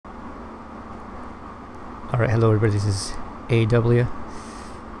Alright, hello everybody, this is AW.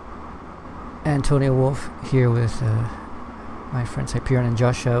 Antonio Wolf here with my friends Hyperion and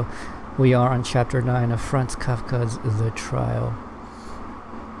Joshua. We are on chapter 9 of Franz Kafka's The Trial.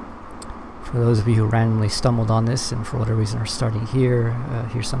 For those of you who randomly stumbled on this and for whatever reason are starting here,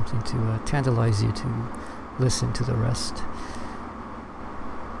 here's something to tantalize you to listen to the rest.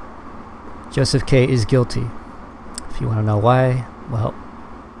 Joseph K. is guilty. If you want to know why, well,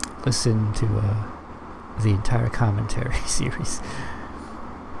 listen to the entire commentary series.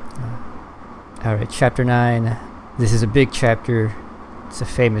 Alright, chapter 9. This is a big chapter. It's a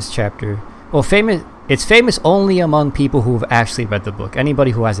famous chapter. Well, it's famous only among people who have actually read the book.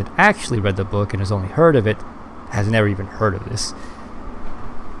 Anybody who hasn't actually read the book and has only heard of it has never even heard of this.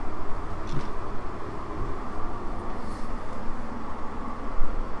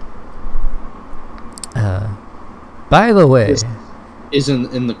 By the way... This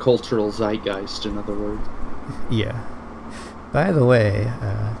isn't in the cultural zeitgeist, in other words. Yeah. By the way,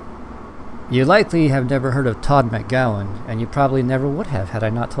 you likely have never heard of Todd McGowan, and you probably never would have had I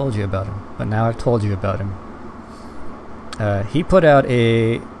not told you about him. But now I've told you about him. He put out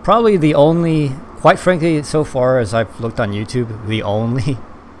probably the only, quite frankly, so far as I've looked on YouTube, the only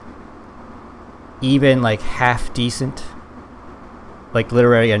even like half decent like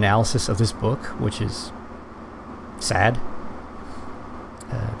literary analysis of this book, which is sad.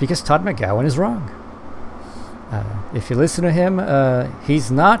 Because Todd McGowan is wrong. If you listen to him,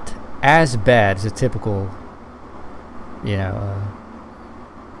 he's not as bad as a typical, you know,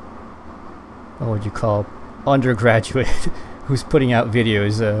 what would you call, undergraduate who's putting out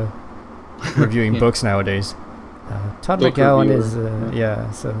videos reviewing books nowadays. Todd McGowan is,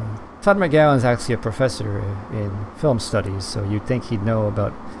 so Todd McGowan is actually a professor in film studies, so you'd think he'd know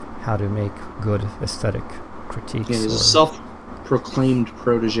about how to make good aesthetic critiques. Yeah, he's a self-proclaimed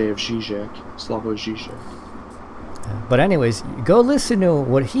protege of Zizek, Slavoj Zizek. But anyways, go listen to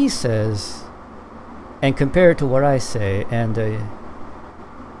what he says and compare it to what I say, and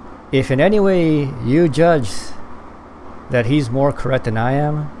if in any way you judge that he's more correct than I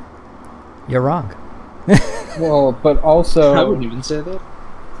am, you're wrong. Well, but also... I wouldn't even say that.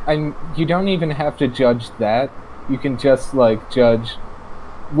 You don't even have to judge that. You can just, like, judge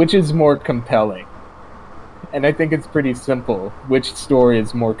which is more compelling. And I think it's pretty simple. Which story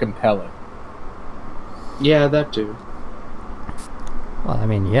is more compelling? Yeah, that too. Well, I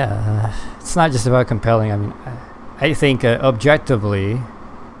mean, yeah, it's not just about compelling. I mean, I think objectively,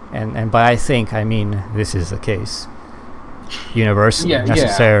 and by I think I mean this is the case, universally,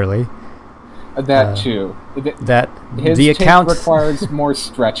 necessarily. That too. That his the account requires more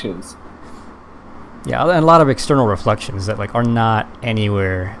stretches. Yeah, and a lot of external reflections that like are not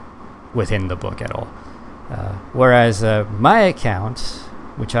anywhere within the book at all. Whereas my account,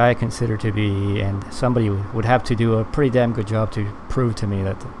 which I consider to be, and somebody would have to do a pretty damn good job to prove to me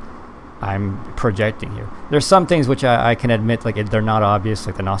that I'm projecting here. There's some things which I can admit, like they're not obvious,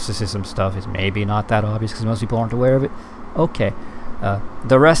 like the Gnosticism stuff is maybe not that obvious because most people aren't aware of it. Okay.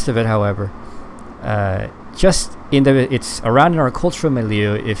 The rest of it, however, it's around in our cultural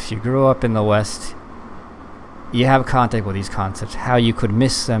milieu. If you grew up in the West, you have contact with these concepts. How you could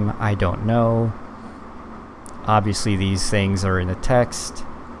miss them, I don't know. Obviously, these things are in the text,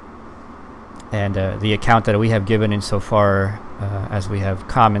 and the account that we have given insofar as we have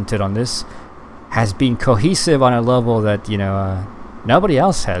commented on this has been cohesive on a level that nobody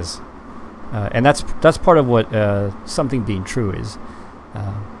else has, and that's part of what something being true is,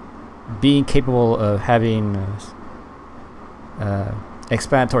 being capable of having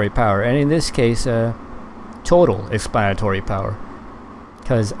explanatory power, and in this case, total explanatory power.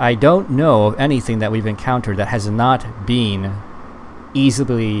 Because I don't know of anything that we've encountered that has not been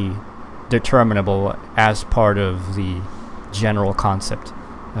easily determinable as part of the general concept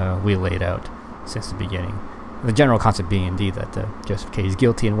we laid out since the beginning. The general concept being indeed that Joseph K. is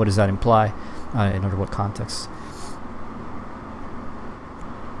guilty, and what does that imply in under what context?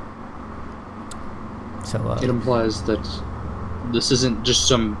 So it implies that this isn't just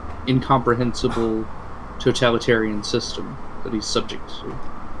some incomprehensible totalitarian system that he's subject to,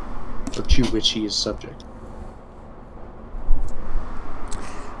 or to which he is subject.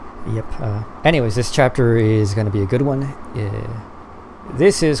 Yep. Anyways, this chapter is going to be a good one.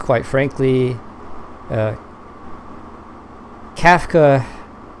 This is, quite frankly, Kafka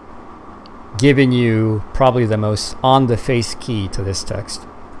giving you probably the most on-the-face key to this text,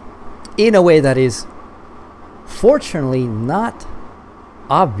 in a way that is, fortunately, not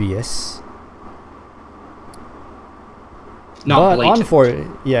obvious. Not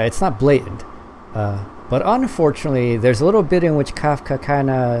blatant. Yeah, it's not blatant. But unfortunately, there's a little bit in which Kafka kind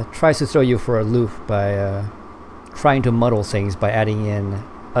of tries to throw you for a loop by trying to muddle things by adding in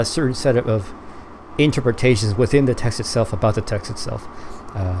a certain set of interpretations within the text itself about the text itself.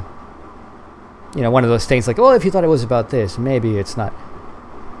 You know, one of those things like, well, if you thought it was about this, maybe it's not.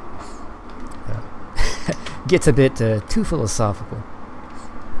 Gets a bit too philosophical.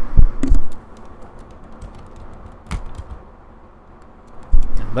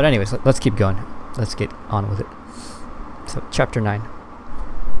 But anyways, let's keep going. Let's get on with it. So, chapter 9.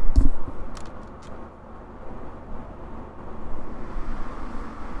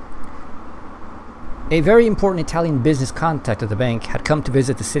 A very important Italian business contact at the bank had come to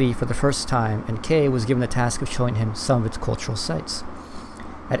visit the city for the first time, and Kay was given the task of showing him some of its cultural sites.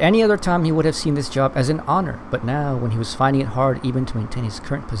 At any other time he would have seen this job as an honor, but now, when he was finding it hard even to maintain his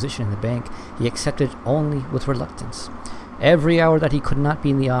current position in the bank, he accepted it only with reluctance. Every hour that he could not be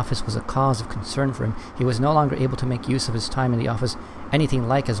in the office was a cause of concern for him. He was no longer able to make use of his time in the office anything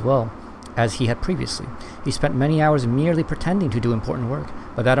like as well as he had previously. He spent many hours merely pretending to do important work,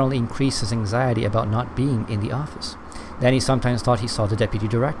 but that only increased his anxiety about not being in the office. Then he sometimes thought he saw the deputy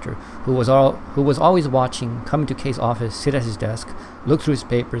director, who was always watching, come into Kay's office, sit at his desk, look through his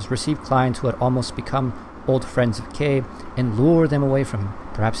papers, receive clients who had almost become old friends of Kay, and lure them away from him.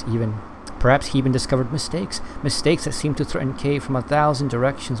 Perhaps he even discovered mistakes that seemed to threaten Kay from 1,000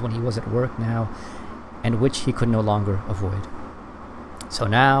 directions when he was at work now, and which he could no longer avoid. So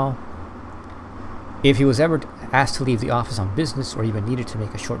now, if he was ever asked to leave the office on business, or even needed to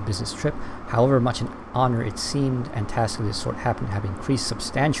make a short business trip, however much an honor it seemed, and tasks of this sort happened to have increased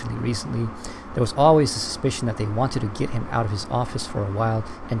substantially recently, there was always the suspicion that they wanted to get him out of his office for a while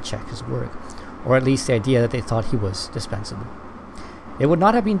and check his work, or at least the idea that they thought he was dispensable. It would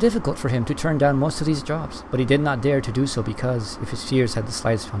not have been difficult for him to turn down most of these jobs, but he did not dare to do so because, if his fears had the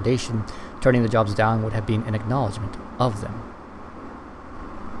slightest foundation, turning the jobs down would have been an acknowledgement of them.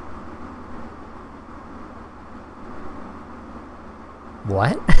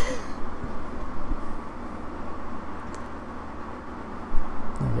 What?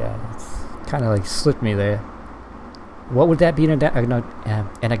 Yeah, it's kind of like slipped me there. What would that be an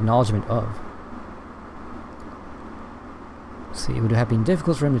acknowledgement of? See, it would have been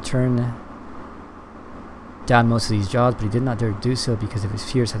difficult for him to turn down most of these jobs, but he did not dare to do so because if his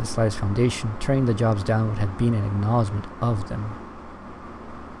fears had the slightest foundation, turning the jobs down would have been an acknowledgement of them.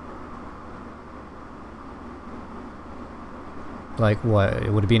 Like what?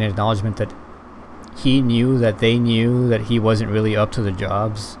 It would have been an acknowledgement that he knew that they knew that he wasn't really up to the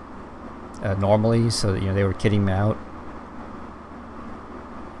jobs normally, so that, you know, they were kidding him out.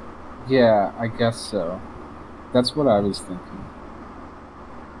 Yeah, I guess so. That's what I was thinking.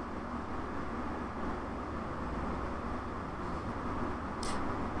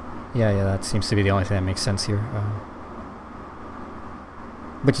 Yeah, that seems to be the only thing that makes sense here.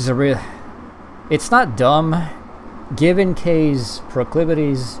 Which is a real... It's not dumb. Given Kay's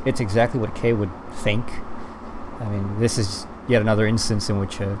proclivities, it's exactly what Kay would think. I mean, this is yet another instance in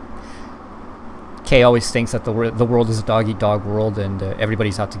which Kay always thinks that the world is a dog-eat-dog world and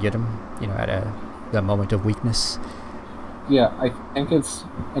everybody's out to get him, you know, at the moment of weakness. Yeah, I think it's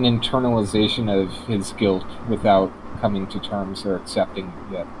an internalization of his guilt without coming to terms or accepting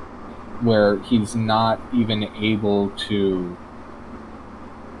it yet, where he's not even able to,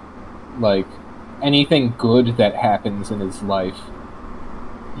 like, anything good that happens in his life,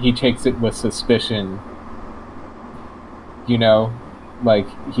 he takes it with suspicion, you know? Like,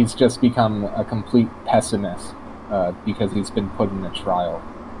 he's just become a complete pessimist because he's been put in a trial.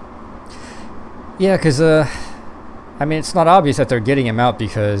 Yeah, because, I mean, it's not obvious that they're getting him out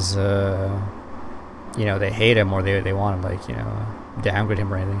because, you know, they hate him or they want to, like, you know, downgrade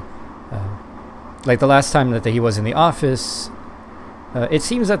him or anything. Like, the last time that he was in the office, it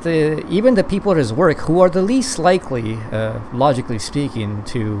seems that even the people at his work, who are the least likely, logically speaking,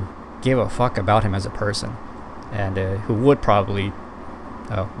 to give a fuck about him as a person, and who would probably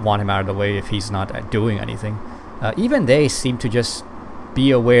want him out of the way if he's not doing anything, even they seem to just be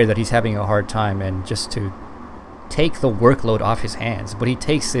aware that he's having a hard time and just to take the workload off his hands. But he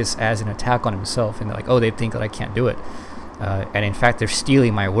takes this as an attack on himself, and they're like, oh, they think that I can't do it, and in fact they're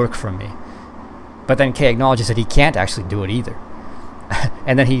stealing my work from me. But then Kay acknowledges that he can't actually do it either.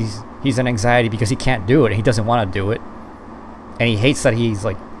 And then he's in anxiety because he can't do it and he doesn't want to do it, and he hates that he's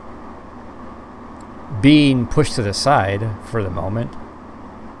like being pushed to the side for the moment.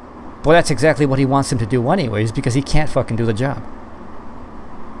 Well, that's exactly what he wants him to do anyways, because he can't fucking do the job.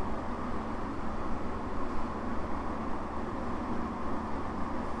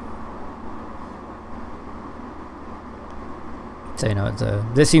 So, you know,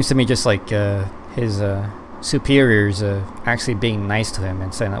 this seems to me just like his superiors actually being nice to him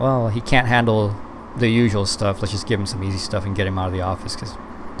and saying that, well, he can't handle the usual stuff. Let's just give him some easy stuff and get him out of the office, because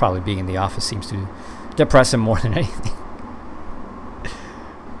probably being in the office seems to depress him more than anything.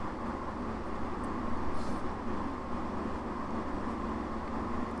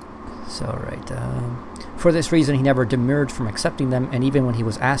 So, right. For this reason, he never demurred from accepting them, and even when he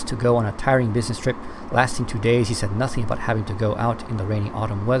was asked to go on a tiring business trip lasting 2 days, he said nothing about having to go out in the rainy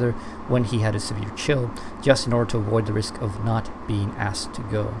autumn weather when he had a severe chill, just in order to avoid the risk of not being asked to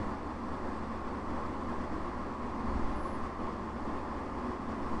go.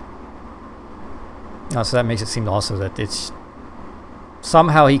 So that makes it seem also that it's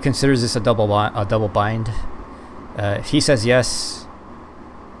somehow he considers this a double bind. If he says yes,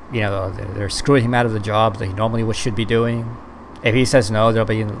 you know, they're screwing him out of the job that he normally should be doing. If he says no, they'll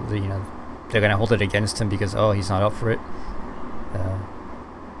be, you know, they're gonna hold it against him because, oh, he's not up for it.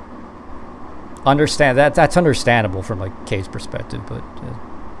 Understand that that's understandable from like Kay's perspective, but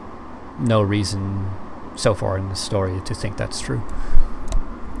no reason so far in the story to think that's true.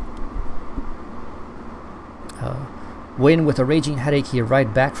 When, with a raging headache, he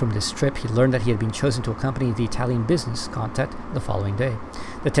arrived back from this trip, he learned that he had been chosen to accompany the Italian business contact the following day.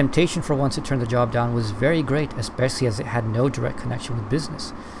 The temptation for once to turn the job down was very great, especially as it had no direct connection with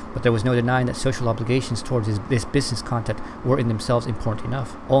business. But there was no denying that social obligations towards this business contact were in themselves important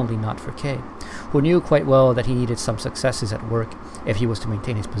enough, only not for Kay, who knew quite well that he needed some successes at work if he was to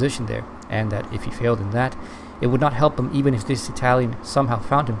maintain his position there, and that if he failed in that, it would not help him even if this Italian somehow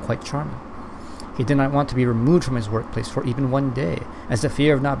found him quite charming. He did not want to be removed from his workplace for even 1 day, as the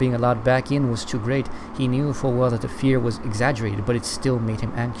fear of not being allowed back in was too great. He knew full well that the fear was exaggerated, but it still made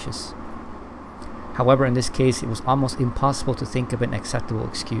him anxious. However, in this case, it was almost impossible to think of an acceptable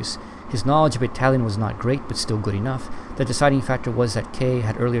excuse. His knowledge of Italian was not great, but still good enough. The deciding factor was that Kay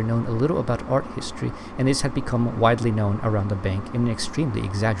had earlier known a little about art history, and this had become widely known around the bank in an extremely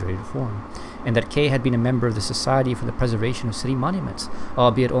exaggerated form, and that Kay had been a member of the Society for the Preservation of City Monuments,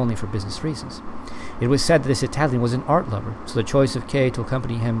 albeit only for business reasons. It was said that this Italian was an art lover, so the choice of Kay to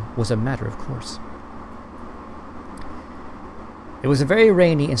accompany him was a matter of course. It was a very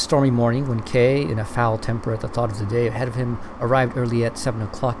rainy and stormy morning when Kay, in a foul temper at the thought of the day ahead of him, arrived early at 7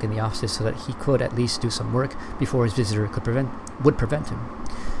 o'clock in the office so that he could at least do some work before his visitor would prevent him.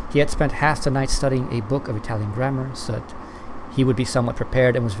 He had spent half the night studying a book of Italian grammar, so that he would be somewhat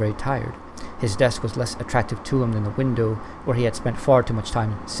prepared, and was very tired. His desk was less attractive to him than the window, where he had spent far too much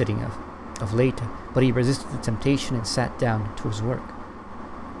time sitting of late, but he resisted the temptation and sat down to his work.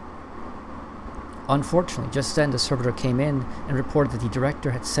 Unfortunately, just then the servitor came in and reported that the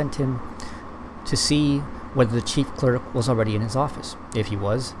director had sent him to see whether the chief clerk was already in his office. If he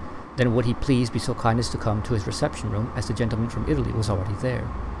was, then would he please be so kind as to come to his reception room, as the gentleman from Italy was already there.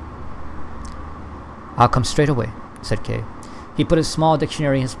 "I'll come straight away," said Kay. He put his small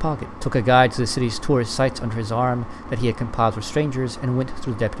dictionary in his pocket, took a guide to the city's tourist sites under his arm that he had compiled for strangers, and went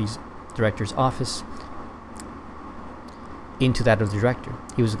through the deputy director's office into that of the director.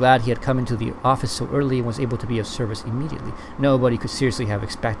 He was glad he had come into the office so early and was able to be of service immediately. Nobody could seriously have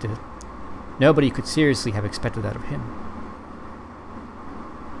expected that of him.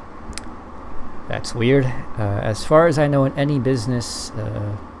 That's weird. As far as I know, in any business,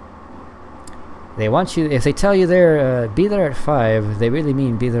 they want you, if they tell you there, be there at 5, they really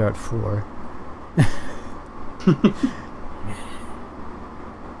mean be there at 4.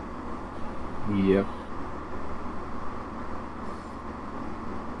 Yep.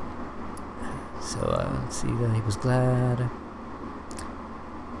 So, let's see, then he was glad.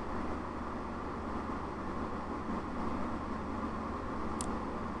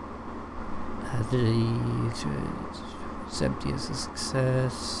 It's empty as a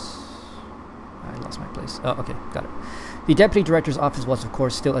success. I lost my place. Oh, okay, got it. The deputy director's office was, of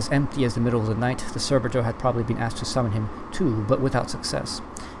course, still as empty as the middle of the night. The servitor had probably been asked to summon him too, but without success.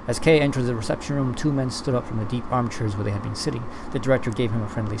 As Kay entered the reception room, 2 men stood up from the deep armchairs where they had been sitting. The director gave him a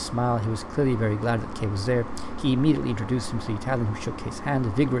friendly smile. He was clearly very glad that Kay was there. He immediately introduced him to the Italian, who shook Kay's hand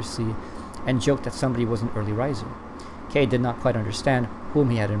vigorously and joked that somebody was an early riser. Kay did not quite understand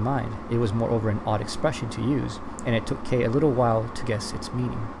whom he had in mind. It was moreover an odd expression to use, and it took Kay a little while to guess its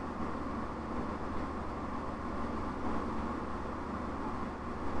meaning.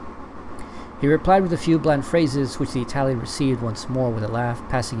 He replied with a few bland phrases, which the Italian received once more with a laugh,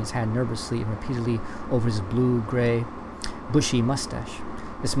 passing his hand nervously and repeatedly over his blue-gray, bushy mustache.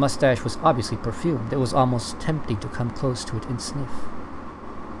 This mustache was obviously perfumed. It was almost tempting to come close to it and sniff.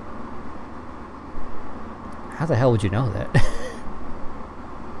 How the hell would you know that?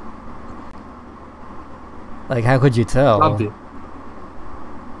 Like, how could you tell?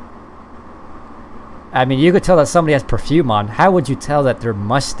 I mean, you could tell that somebody has perfume on. How would you tell that their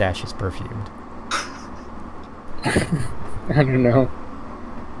mustache is perfumed? I don't know.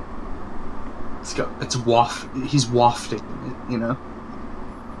 He's wafting it, you know?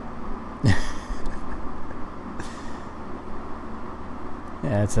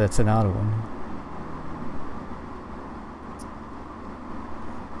 Yeah, it's an odd one.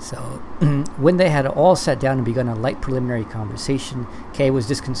 So, when they had all sat down and begun a light preliminary conversation, Kay was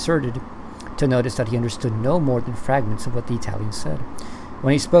disconcerted to notice that he understood no more than fragments of what the Italian said.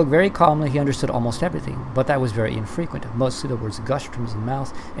 When he spoke very calmly, he understood almost everything, but that was very infrequent. Mostly the words gushed from his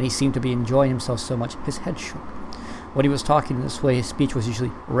mouth, and he seemed to be enjoying himself so much his head shook. When he was talking in this way, his speech was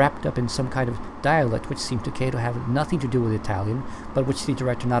usually wrapped up in some kind of dialect which seemed to Kay to have nothing to do with Italian, but which the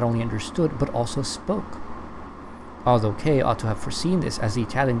director not only understood, but also spoke. Although Kay ought to have foreseen this, as the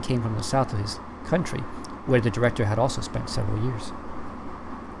Italian came from the south of his country, where the director had also spent several years.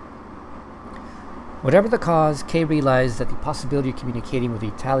 Whatever the cause, Kay realized that the possibility of communicating with the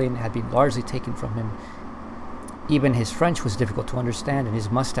Italian had been largely taken from him. Even his French was difficult to understand, and his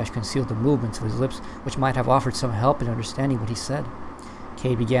mustache concealed the movements of his lips, which might have offered some help in understanding what he said.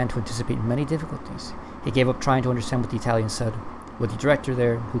 Kay began to anticipate many difficulties. He gave up trying to understand what the Italian said. With the director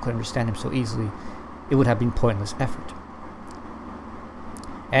there, who could understand him so easily, it would have been pointless effort.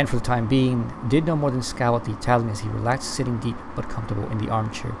 And for the time being, did no more than scowl at the Italian as he relaxed, sitting deep but comfortable in the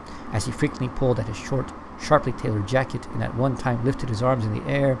armchair, as he frequently pulled at his short, sharply tailored jacket, and at one time lifted his arms in the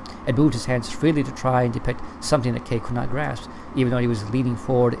air and moved his hands freely to try and depict something that Kay could not grasp, even though he was leaning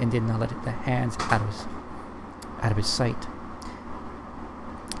forward and did not let the hands out of his sight.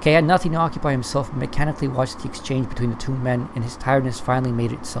 Kay had nothing to occupy himself, but mechanically watched the exchange between the two men, and his tiredness finally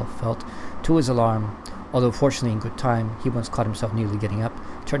made itself felt. To his alarm, although fortunately in good time, he once caught himself nearly getting up,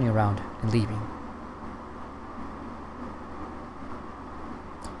 turning around, and leaving.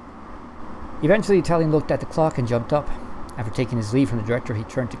 Eventually, the Italian looked at the clock and jumped up. After taking his leave from the director, he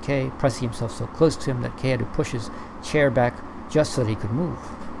turned to Kay, pressing himself so close to him that Kay had to push his chair back just so that he could move.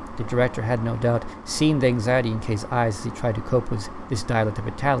 The director had no doubt seen the anxiety in Kay's eyes as he tried to cope with this dialect of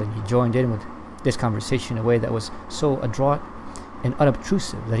Italian. He joined in with this conversation in a way that was so adroit and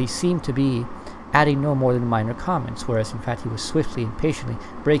unobtrusive that he seemed to be adding no more than minor comments, whereas in fact he was swiftly and patiently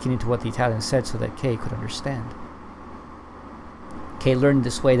breaking into what the Italian said so that Kay could understand. Kay learned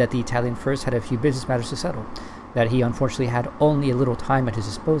this way that the Italian first had a few business matters to settle, that he unfortunately had only a little time at his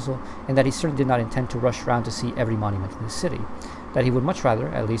disposal, and that he certainly did not intend to rush round to see every monument in the city, that he would much rather,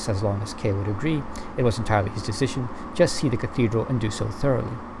 at least as long as Kay would agree, it was entirely his decision, just see the cathedral and do so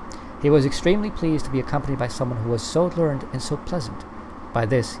thoroughly. He was extremely pleased to be accompanied by someone who was so learned and so pleasant. By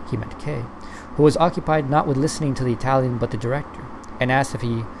this he meant Kay, who was occupied not with listening to the Italian but the director, and asked if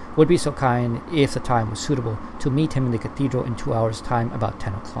he would be so kind, if the time was suitable, to meet him in the cathedral in 2 hours' time about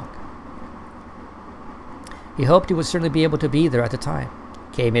 10 o'clock. He hoped he would certainly be able to be there at the time.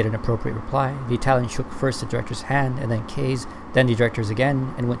 Kay made an appropriate reply. The Italian shook first the director's hand, and then Kay's, then the director's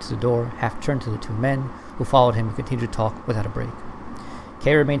again, and went to the door, half turned to the two men, who followed him and continued to talk without a break.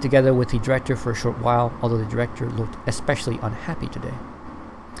 Kay remained together with the director for a short while, although the director looked especially unhappy today.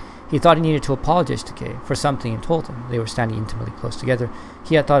 He thought he needed to apologize to Kay for something and told him. They were standing intimately close together.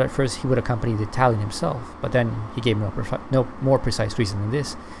 He had thought at first he would accompany the Italian himself, but then he gave no more precise reason than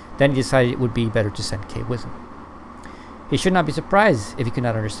this. Then he decided it would be better to send Kay with him. He should not be surprised if he could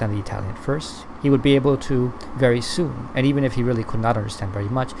not understand the Italian at first. He would be able to very soon, and even if he really could not understand very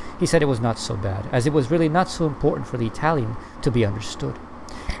much, he said it was not so bad, as it was really not so important for the Italian to be understood.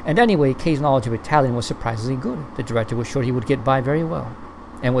 And anyway, Kay's knowledge of Italian was surprisingly good. The director was sure he would get by very well.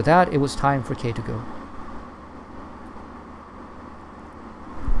 And with that, it was time for Kay to go.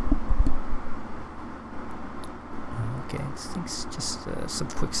 Okay, I think it's just some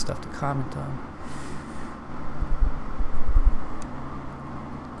quick stuff to comment on.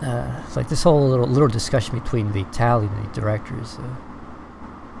 It's like this whole little discussion between the Italian and the director is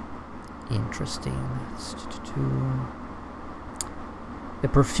interesting. The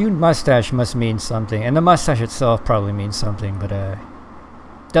perfumed mustache must mean something, and the mustache itself probably means something, but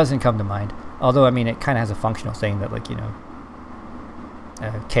doesn't come to mind. Although, I mean, it kind of has a functional thing that, like, you know,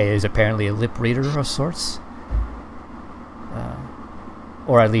 Kay is apparently a lip reader of sorts.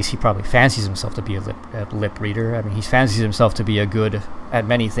 Or at least he probably fancies himself to be a lip reader. I mean, he fancies himself to be a good at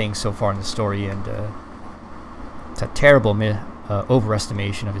many things so far in the story, and it's a terrible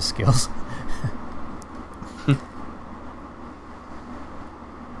overestimation of his skills.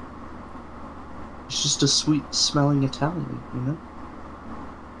 He's just a sweet-smelling Italian, you know?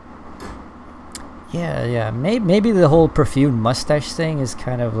 Yeah. Maybe the whole perfumed mustache thing is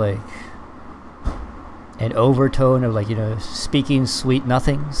kind of like an overtone of, like, you know, speaking sweet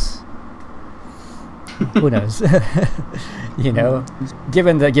nothings. Who knows? You know,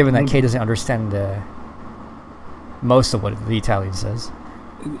 given that Kay doesn't understand most of what the Italian says.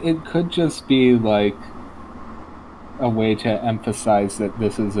 It could just be like a way to emphasize that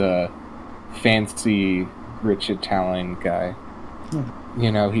this is a fancy, rich Italian guy.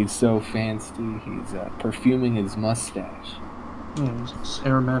 You know, he's so fancy. He's perfuming his mustache. Yeah, it's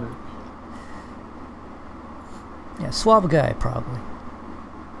aromatic. Yeah, suave guy, probably.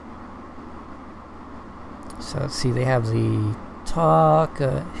 So let's see, they have the talk.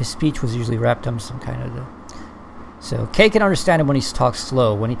 His speech was usually wrapped up in some kind of... So Kay can understand him when he talks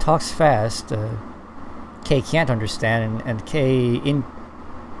slow. When he talks fast, Kay can't understand, and Kay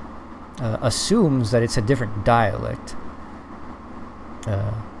assumes that it's a different dialect.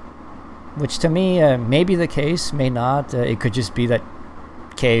 Which to me may be the case, may not. It could just be that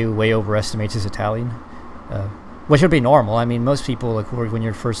Kay way overestimates his Italian, which would be normal. I mean, most people, like when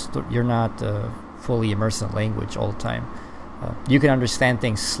you're not fully immersed in the language all the time. You can understand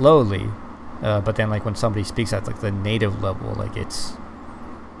things slowly, but then like when somebody speaks at like the native level, like it's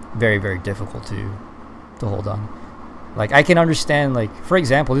very, very difficult to hold on. Like I can understand, like for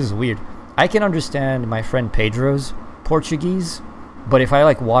example, this is weird. I can understand my friend Pedro's Portuguese, but if I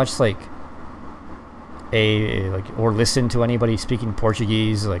like watch like or listen to anybody speaking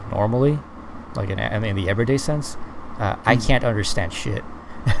Portuguese like normally, like in the everyday sense, I can't understand shit.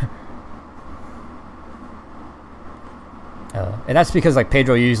 And that's because like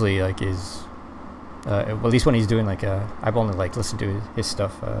Pedro usually like is well, at least when he's doing like I've only like listened to his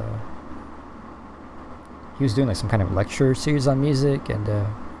stuff. He was doing like some kind of lecture series on music, and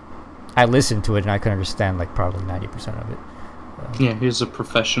I listened to it and I could understand like probably 90% of it. Yeah, he's a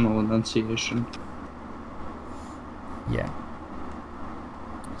professional enunciation. Yeah.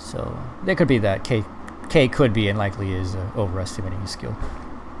 So there could be that. K could be and likely is overestimating his skill.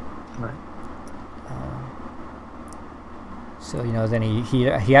 Right. So you know, then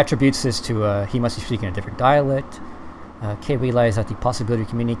he attributes this to he must be speaking a different dialect. Kay realized that the possibility of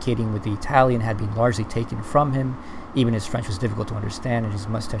communicating with the Italian had been largely taken from him. Even his French was difficult to understand, and his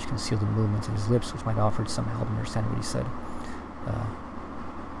mustache concealed the movements of his lips, which might have offered some help in understanding what he said.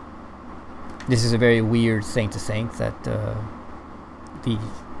 This is a very weird thing to think, that the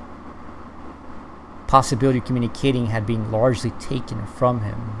possibility of communicating had been largely taken from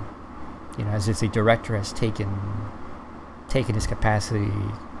him. You know, as if the director has taken his capacity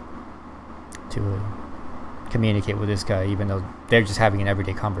to communicate with this guy, even though they're just having an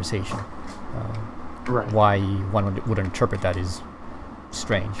everyday conversation. Right. Why one would interpret that is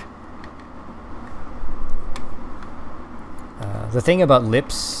strange. The thing about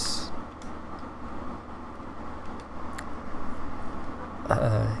lips,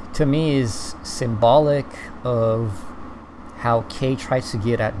 to me, is symbolic of how Kay tries to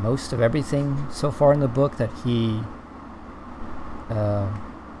get at most of everything so far in the book. That he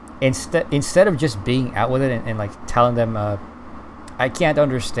instead of just being out with it and like telling them, I can't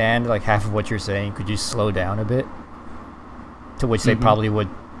understand like half of what you're saying, could you slow down a bit? To which they probably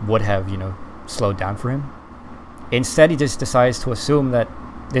would have, you know, slowed down for him. Instead, he just decides to assume that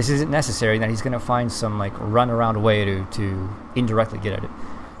this isn't necessary, and that he's going to find some like runaround way to indirectly get at it.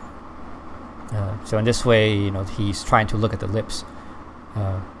 So in this way, you know, he's trying to look at the lips.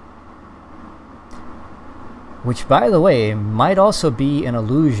 Which, by the way, might also be an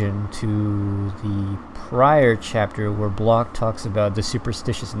allusion to the prior chapter where Block talks about the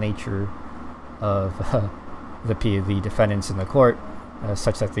superstitious nature of the defendants in the court,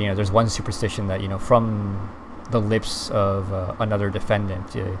 such that, you know, there's one superstition that, you know, from the lips of another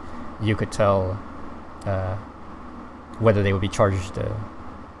defendant, you could tell whether they would be charged,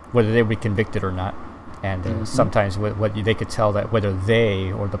 whether they would be convicted or not. And sometimes what they could tell that whether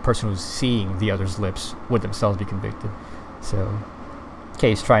they or the person who's seeing the other's lips would themselves be convicted. So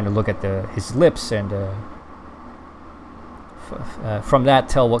Kay's trying to look at his lips and from that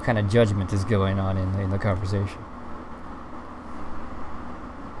tell what kind of judgment is going on in the conversation.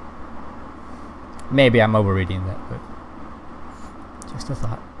 Maybe I'm overreading that, but just a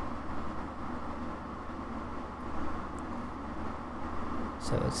thought.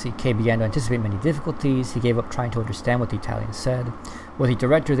 So let's see, Kay began to anticipate many difficulties. He gave up trying to understand what the Italian said. With a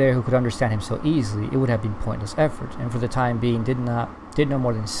director there who could understand him so easily, it would have been pointless effort, and for the time being did no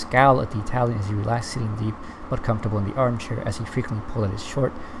more than scowl at the Italian as he relaxed, sitting deep but comfortable in the armchair, as he frequently pulled at his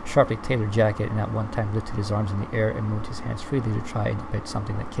short, sharply tailored jacket, and at one time lifted his arms in the air and moved his hands freely to try and debate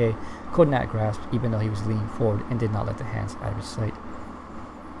something that Kay could not grasp, even though he was leaning forward and did not let the hands out of his sight.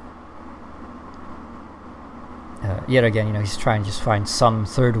 Yet again, you know, he's trying to just find some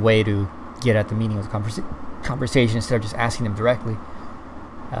third way to get at the meaning of the conversation instead of just asking them directly.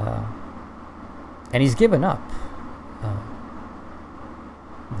 And he's given up.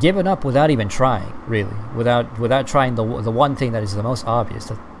 Given up without even trying, really. Without trying the one thing that is the most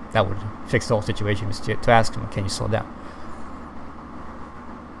obvious that would fix the whole situation, is to ask him, can you slow down?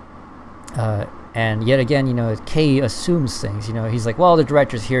 And yet again, you know, Kay assumes things. You know, he's like, well, the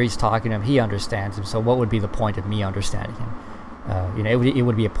director's here, he's talking to him, he understands him, so what would be the point of me understanding him? You know, it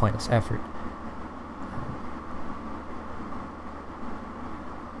would be a pointless effort.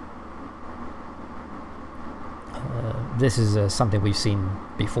 This is something we've seen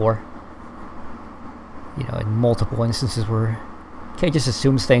before. You know, in multiple instances where Kay just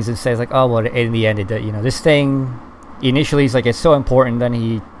assumes things and says like, oh, well, in the end, you know, this thing, initially he's like, it's so important, then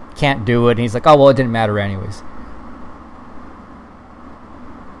he can't do it, and he's like, oh, well, it didn't matter anyways.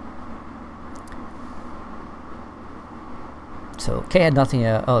 So Kay had nothing.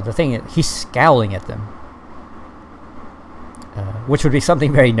 The thing, he's scowling at them, which would be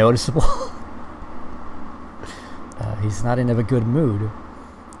something very noticeable. He's not in a good mood.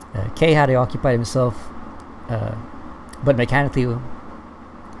 Kay had occupied himself, but mechanically.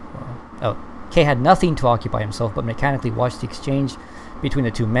 Kay had nothing to occupy himself, but mechanically watched the exchange between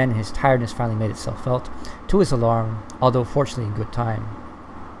the two men. His tiredness finally made itself felt. To his alarm, although fortunately in good time,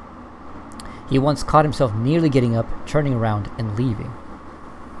 he once caught himself nearly getting up, turning around, and leaving.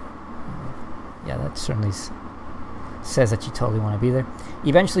 Yeah, that certainly says that you totally want to be there.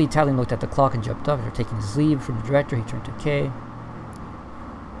 Eventually, Italian looked at the clock and jumped up. After taking his leave from the director, he turned to Kay,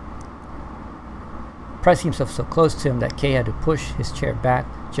 pressing himself so close to him that Kay had to push his chair back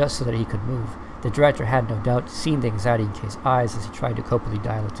just so that he could move. The director had no doubt seen the anxiety in Kay's eyes as he tried to cope with the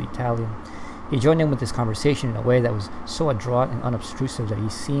dialect to Italian. He joined in with this conversation in a way that was so adroit and unobtrusive that he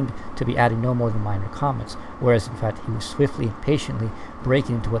seemed to be adding no more than minor comments, whereas in fact he was swiftly and patiently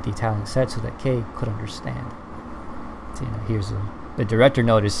breaking into what the Italian said so that Kay could understand. So, you know, the director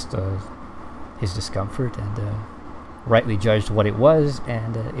noticed his discomfort and rightly judged what it was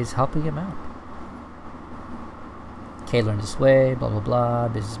and is helping him out. Kay learned his way, blah blah blah,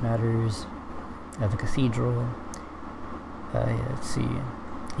 business matters, the cathedral. Let's see.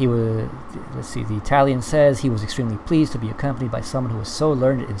 The Italian says he was extremely pleased to be accompanied by someone who was so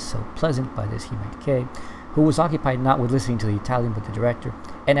learned and so pleasant. By this he meant Kay, who was occupied not with listening to the Italian but the director,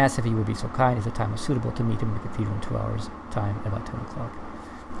 and asked if he would be so kind if the time was suitable to meet him in the cathedral in 2 hours' time, about 10 o'clock.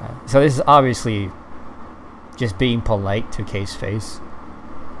 So this is obviously just being polite to Kay's face.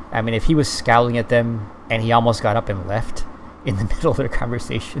 I mean, if he was scowling at them and he almost got up and left in the middle of their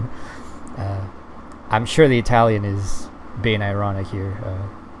conversation, I'm sure the Italian is being ironic here,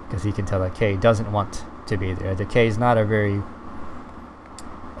 because he can tell that Kay doesn't want to be there. The Kay is not a very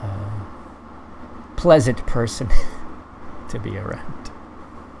pleasant person to be around.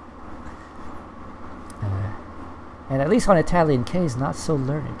 And at least on Italian, Kay is not so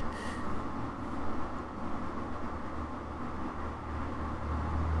learned.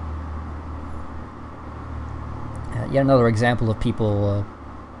 Yet another example of people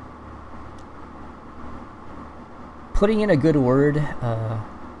putting in a good word,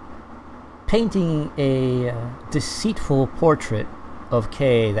 painting a deceitful portrait of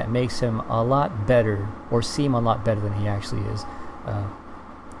Kay that makes him a lot better, or seem a lot better than he actually is,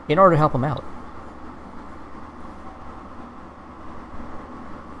 in order to help him out.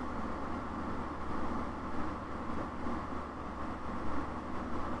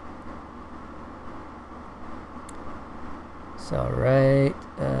 So, right,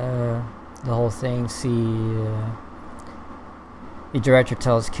 the whole thing, the director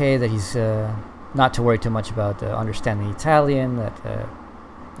tells Kay that he's not to worry too much about understanding Italian, that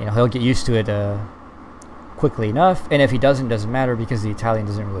you know, he'll get used to it quickly enough, and if he doesn't matter, because the Italian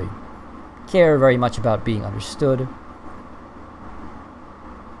doesn't really care very much about being understood.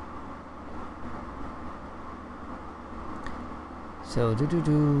 So,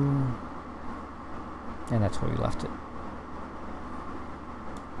 and that's where we left it.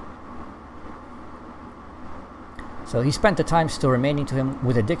 So he spent the time still remaining to him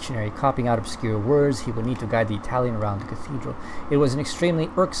with a dictionary, copying out obscure words he would need to guide the Italian around the cathedral. It was an extremely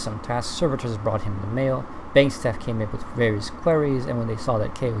irksome task. Servitors brought him the mail. Bank staff came in with various queries, and when they saw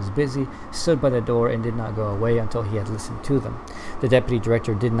that Kay was busy, stood by the door and did not go away until he had listened to them. The deputy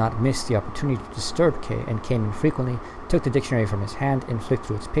director did not miss the opportunity to disturb Kay, and came in frequently, took the dictionary from his hand, and flicked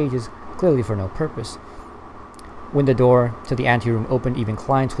through its pages, clearly for no purpose. When the door to the anteroom opened, even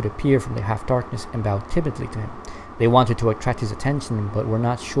clients would appear from the half-darkness and bow timidly to him. They wanted to attract his attention, but were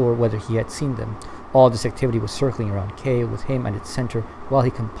not sure whether he had seen them. All this activity was circling around Kay, with him at its center, while he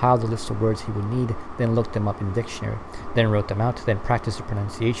compiled the list of words he would need, then looked them up in the dictionary, then wrote them out, then practiced the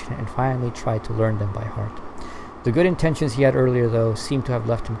pronunciation, and finally tried to learn them by heart. The good intentions he had earlier, though, seemed to have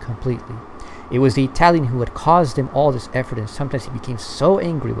left him completely. It was the Italian who had caused him all this effort, and sometimes he became so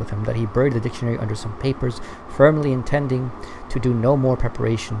angry with him that he buried the dictionary under some papers, firmly intending to do no more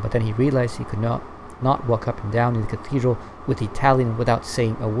preparation. But then he realized he could not walk up and down in the cathedral with the Italian without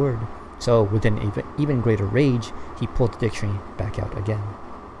saying a word. So, with an even greater rage, he pulled the dictionary back out again.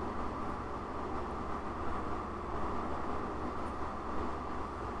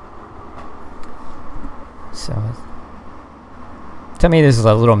 So, to me, this is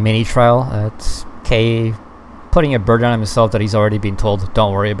a little mini trial. It's Kay putting a burden on himself that he's already been told,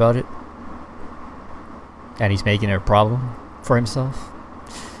 don't worry about it. And he's making it a problem for himself.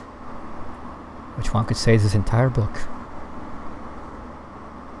 Which one could say is this entire book.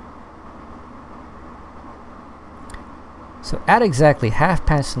 So at exactly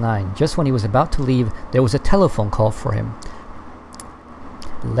 9:30, just when he was about to leave, there was a telephone call for him.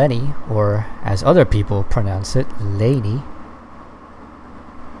 Lenny, or as other people pronounce it, Laney.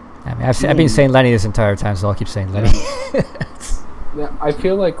 I mean, I've been saying Lenny this entire time, so I'll keep saying Lenny. Yeah, I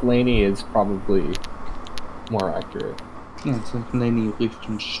feel like Laney is probably more accurate. Yeah, it's like Leni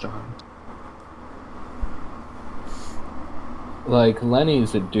Liechtenstein. Like,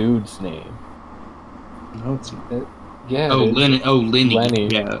 Lenny's a dude's name. No, it's not. Yeah. Oh, Lenny. Oh, Lenny. Lenny.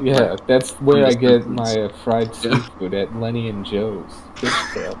 Yeah, that's where I get my fried seafood at Lenny and Joe's.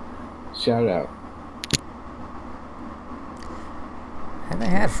 Fishtail. Shout out. I haven't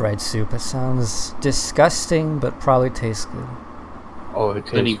had fried soup. It sounds disgusting, but probably tastes good. Oh, it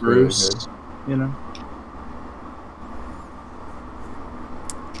tastes Lenny really Bruce. good. You know?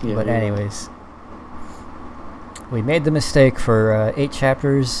 Yeah, But anyways, we made the mistake for 8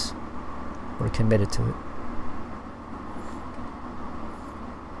 chapters. We're committed to it.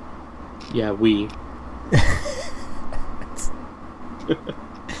 Yeah, we.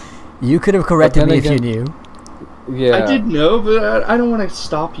 You could have corrected me if you knew. Yeah. I did know, but I don't want to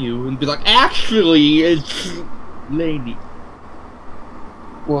stop you and be like, actually, it's Lady.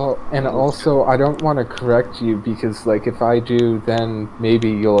 Well, and also, I don't want to correct you because, like, if I do, then maybe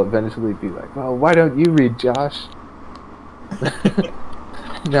you'll eventually be like, well, why don't you read, Josh?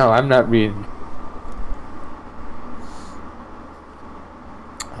 No, I'm not reading.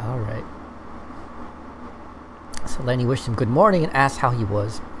 Alright. So Lenny wished him good morning and asked how he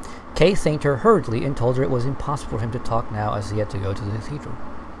was. Kay thanked her hurriedly and told her it was impossible for him to talk now as he had to go to the cathedral.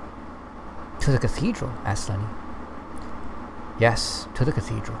 To the cathedral? Asked Lenny. Yes, to the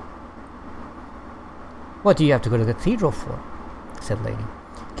cathedral. What do you have to go to the cathedral for? Said Laney.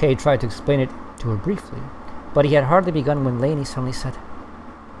 Kay tried to explain it to her briefly, but he had hardly begun when Laney suddenly said,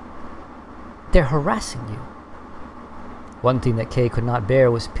 "They're harassing you." One thing that Kay could not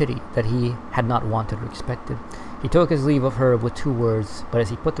bear was pity that he had not wanted or expected. He took his leave of her with 2 words, but as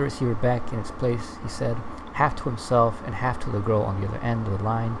he put the receiver back in its place, he said, half to himself and half to the girl on the other end of the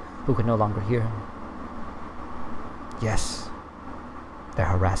line, who could no longer hear him, "Yes, they're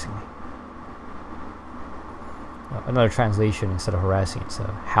harassing me." Another translation, instead of harassing, it's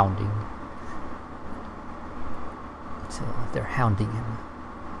hounding. So they're hounding him.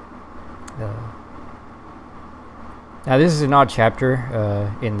 Now this is an odd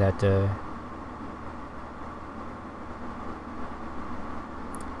chapter in that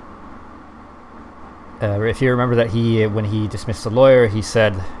if you remember that when he dismissed the lawyer, he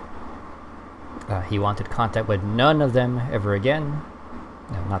said he wanted contact with none of them ever again.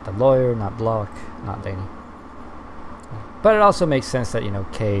 No, not the lawyer, not Block, not Danny. But it also makes sense that,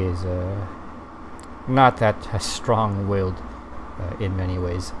 Kay is not that strong-willed in many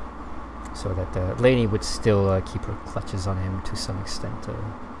ways. So that Laney would still keep her clutches on him to some extent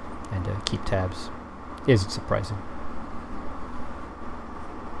and keep tabs. Isn't surprising.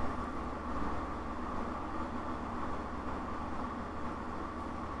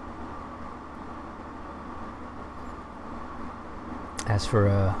 As for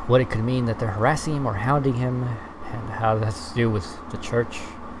what it could mean that they're harassing him or hounding him, and how that has to do with the church,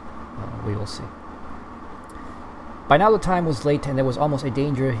 we will see. By now the time was late, and there was almost a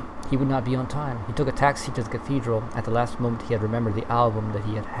danger he would not be on time. He took a taxi to the cathedral. At the last moment he had remembered the album that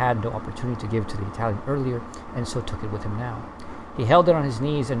he had had no opportunity to give to the Italian earlier, and so took it with him now. He held it on his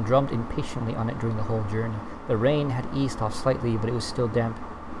knees and drummed impatiently on it during the whole journey. The rain had eased off slightly, but it was still damp,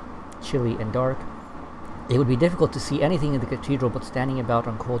 chilly, and dark. It would be difficult to see anything in the cathedral, but standing about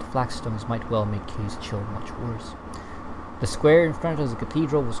on cold flagstones might well make Kay's chill much worse. The square in front of the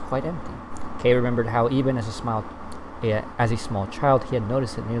cathedral was quite empty. Kay remembered how, even as a small child, he had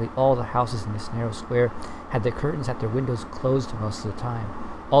noticed that nearly all the houses in this narrow square had the curtains at their windows closed most of the time,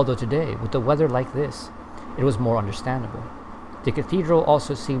 although today, with the weather like this, it was more understandable. The cathedral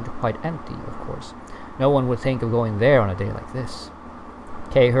also seemed quite empty, of course. No one would think of going there on a day like this.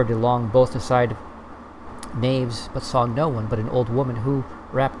 Kay heard along both the side naves, but saw no one but an old woman who,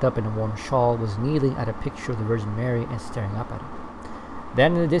 wrapped up in a warm shawl, was kneeling at a picture of the Virgin Mary and staring up at it.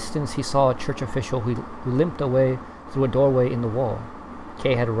 Then in the distance he saw a church official who limped away through a doorway in the wall.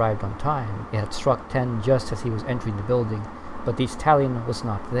 Kay had arrived on time. It had struck 10 just as he was entering the building, but the Italian was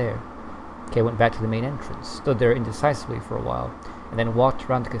not there. Kay went back to the main entrance, stood there indecisively for a while, and then walked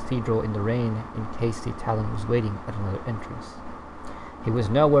around the cathedral in the rain in case the Italian was waiting at another entrance. He was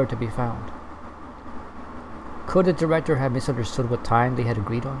nowhere to be found. Could the director have misunderstood what time they had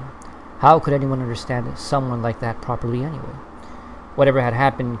agreed on? How could anyone understand someone like that properly anyway? Whatever had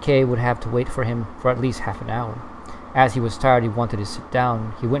happened, Kay would have to wait for him for at least half an hour. As he was tired, he wanted to sit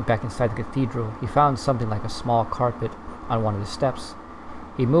down. He went back inside the cathedral. He found something like a small carpet on one of the steps.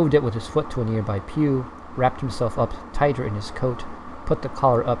 He moved it with his foot to a nearby pew, wrapped himself up tighter in his coat, put the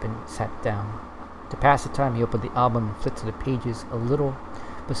collar up, and sat down. To pass the time, he opened the album and flipped to the pages a little,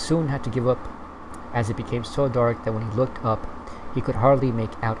 but soon had to give up, as it became so dark that when he looked up, he could hardly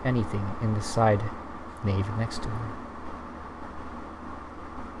make out anything in the side nave next to him.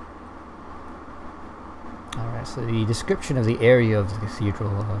 Alright, so the description of the area of the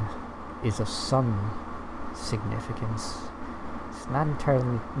cathedral is of some significance. It's not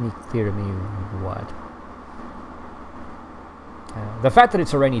entirely clear to me what. The fact that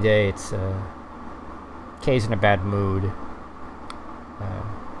it's a rainy day, it's Kay's in a bad mood.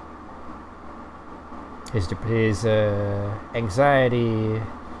 His anxiety,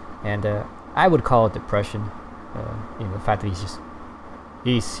 and I would call it depression. The fact that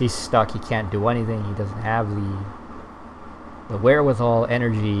he's stuck. He can't do anything. He doesn't have the wherewithal,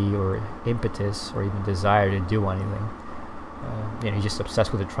 energy, or impetus, or even desire to do anything. He's just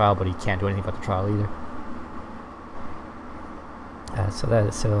obsessed with the trial, but he can't do anything about the trial either. So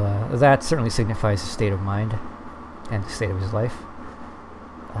that certainly signifies his state of mind and the state of his life.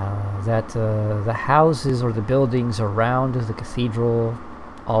 The houses or the buildings around the cathedral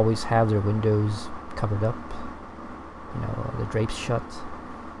always have their windows covered up, the drapes shut.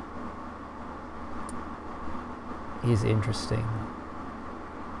 Is interesting.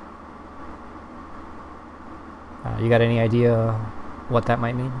 You got any idea what that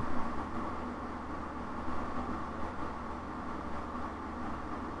might mean?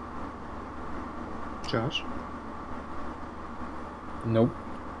 Josh? Nope.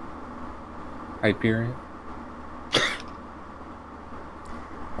 Hyperion?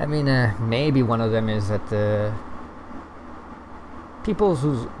 I mean, maybe one of them is that the people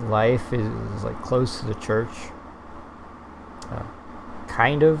whose life is like close to the church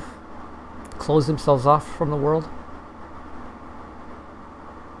kind of close themselves off from the world.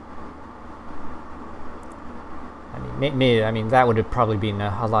 I mean that would have probably been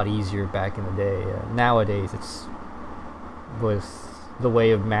a lot easier back in the day. Nowadays, it's with the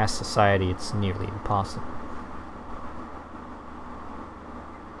way of mass society, it's nearly impossible.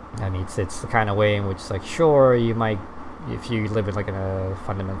 I mean, it's the kind of way in which, like, sure, you might, if you live in like in a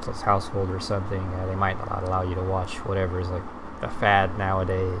fundamentalist household or something, they might not allow you to watch whatever is like the fad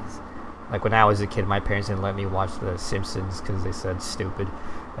nowadays. Like when I was a kid, my parents didn't let me watch The Simpsons because they said stupid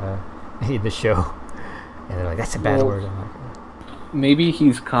in the show, and they're like, that's a bad word. I'm like, maybe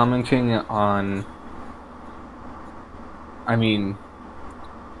he's commenting on. I mean,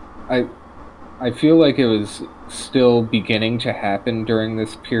 I feel like it was still beginning to happen during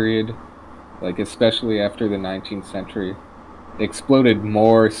this period, like especially after the 19th century. It exploded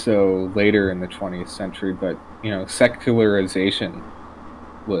more so later in the 20th century, but secularization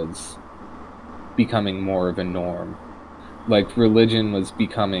was becoming more of a norm. Like religion was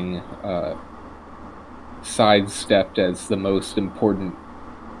becoming sidestepped as the most important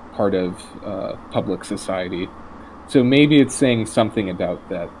part of public society. So maybe it's saying something about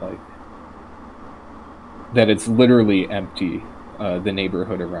that, like that it's literally empty, the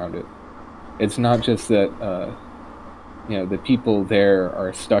neighborhood around it. It's not just that the people there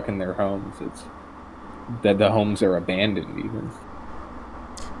are stuck in their homes. It's that the homes are abandoned even.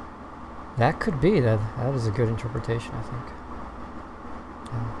 that could be that. That is a good interpretation, I think.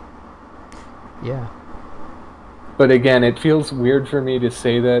 Yeah. But again, it feels weird for me to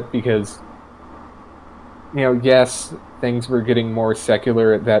say that because, yes, things were getting more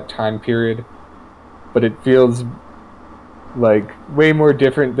secular at that time period, but it feels like way more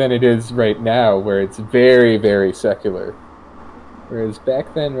different than it is right now, where it's very, very secular. Whereas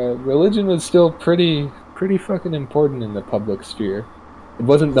back then, religion was still pretty fucking important in the public sphere. It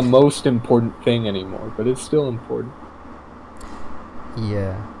wasn't the most important thing anymore, but it's still important.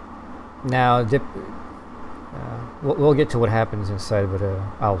 Yeah. Now, we'll get to what happens inside, but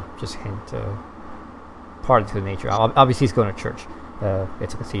I'll just hint part of the nature. Obviously, he's going to church.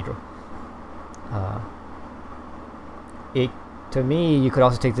 it's a cathedral. To me, you could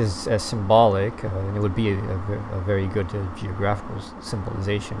also take this as symbolic, and it would be a very good geographical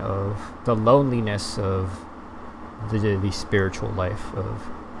symbolization of the loneliness of the spiritual life of,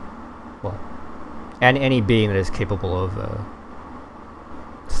 well, and any being that is capable of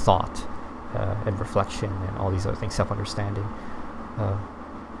thought and reflection and all these other things, self-understanding.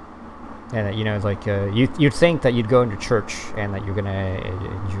 And you know, like you'd think that you'd go into church and that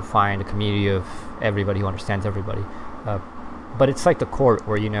you find a community of everybody who understands everybody. But it's like the court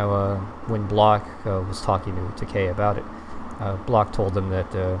where, you know, when Block was talking to Kay about it, Block told them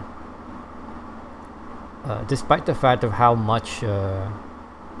that despite the fact of how much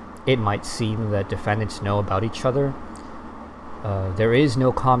it might seem that defendants know about each other, there is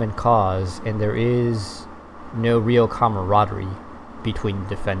no common cause and there is no real camaraderie between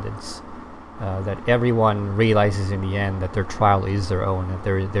defendants. That everyone realizes in the end that their trial is their own,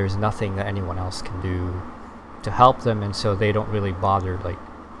 that there's nothing that anyone else can do to help them, and so they don't really bother like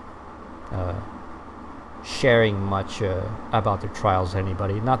sharing much about their trials to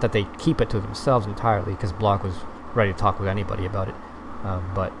anybody. Not that they keep it to themselves entirely, because Block was ready to talk with anybody about it,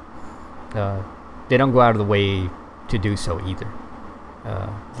 but they don't go out of the way to do so either.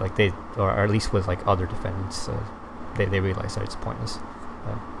 Like they, or at least with like other defendants, they realize that it's pointless.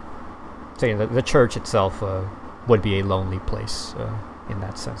 So you know, the church itself would be a lonely place in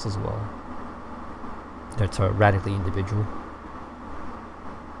that sense as well. That's radically individual.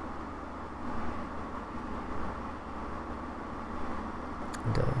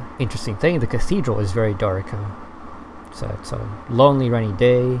 And, interesting thing, the cathedral is very dark. So it's a lonely, rainy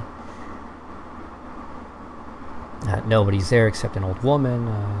day. Nobody's there except an old woman.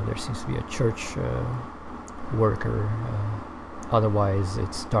 There seems to be a church worker. Otherwise,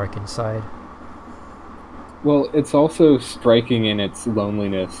 it's dark inside. Well, it's also striking in its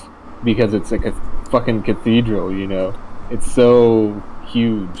loneliness because it's like a fucking cathedral, you know? It's so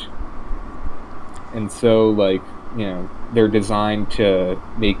huge. And so, like, you know, they're designed to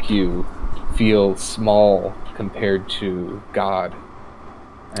make you feel small compared to God.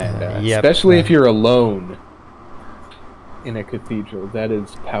 And yep, especially if you're alone in a cathedral, that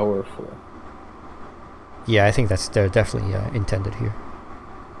is powerful. Yeah, I think that's definitely intended here.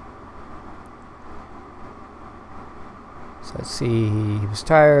 So let's see, he was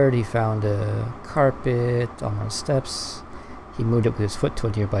tired, he found a carpet on the steps. He moved it with his foot to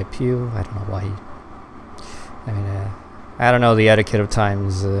a nearby pew. I don't know why I don't know the etiquette of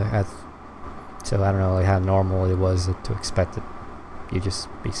times, so I don't know like how normal it was to expect that you just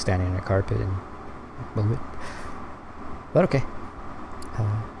be standing on a carpet and move it. But okay.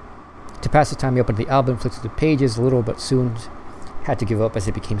 To pass the time, he opened the album, flicked through the pages a little, but soon had to give up as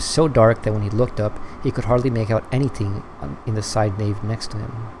it became so dark that when he looked up, he could hardly make out anything in the side nave next to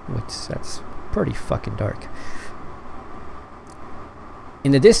him, which that's pretty fucking dark.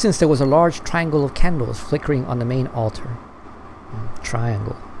 In the distance, there was a large triangle of candles flickering on the main altar.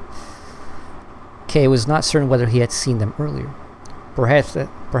 Triangle. Kay was not certain whether he had seen them earlier.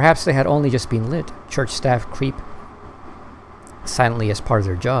 Perhaps they had only just been lit. Church staff creep silently as part of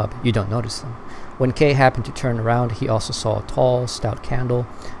their job. You don't notice them. When Kay happened to turn around, he also saw a tall, stout candle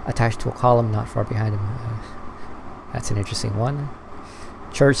attached to a column not far behind him. That's an interesting one.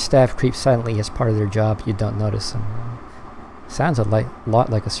 Church staff creep silently as part of their job. You don't notice them. Sounds a lot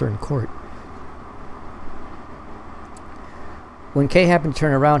like a certain court. When Kay happened to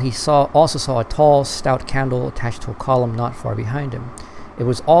turn around, he also saw a tall, stout candle attached to a column not far behind him. It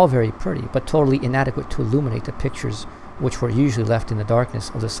was all very pretty, but totally inadequate to illuminate the pictures which were usually left in the darkness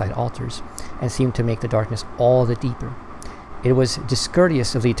of the side altars, and seemed to make the darkness all the deeper. It was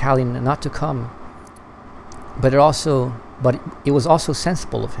discourteous of the Italian not to come, but it was also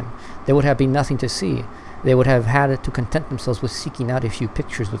sensible of him. There would have been nothing to see. They would have had to content themselves with seeking out a few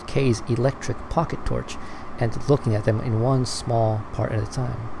pictures with Kay's electric pocket torch, and looking at them in one small part at a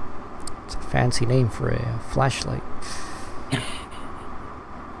time. It's a fancy name for a flashlight.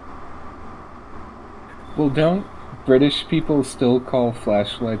 Well, don't British people still call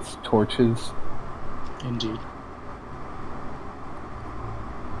flashlights torches? Indeed.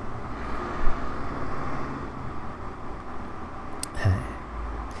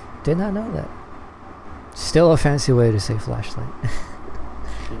 Did not know that. Still a fancy way to say flashlight.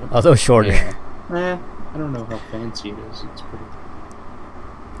 Although shorter. Yeah. I don't know how fancy it is. It's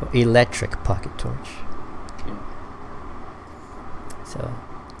pretty... Electric pocket torch. Yeah. So,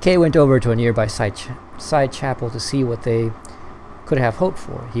 Kay went over to a nearby side chapel to see what they could have hoped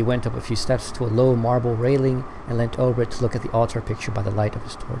for. He went up a few steps to a low marble railing and leant over it to look at the altar picture by the light of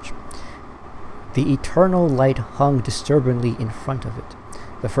his torch. The eternal light hung disturbingly in front of it.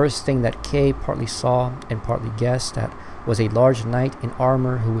 The first thing that Kay partly saw and partly guessed at was a large knight in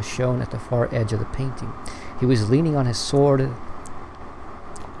armor who was shown at the far edge of the painting. He was leaning on his sword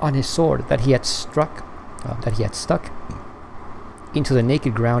that he had stuck into the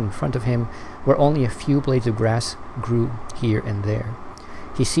naked ground in front of him, where only a few blades of grass grew here and there.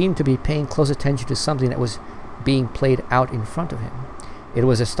 He seemed to be paying close attention to something that was being played out in front of him. It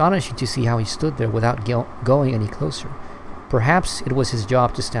was astonishing to see how he stood there without going any closer. Perhaps it was his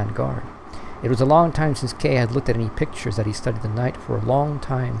job to stand guard. It was a long time since Kay had looked at any pictures that he studied the night for a long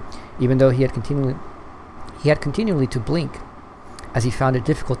time, even though he had continually to blink, as he found it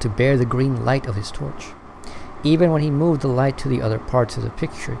difficult to bear the green light of his torch. Even when he moved the light to the other parts of the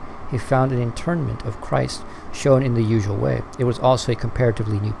picture, he found an interment of Christ shown in the usual way. It was also a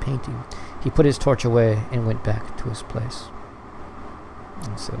comparatively new painting. He put his torch away and went back to his place.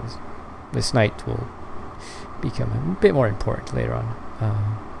 And so this night will become a bit more important later on.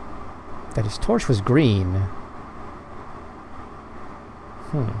 That his torch was green.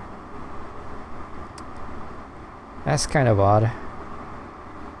 That's kind of odd.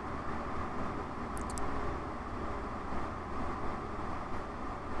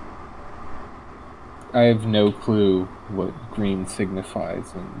 I have no clue what green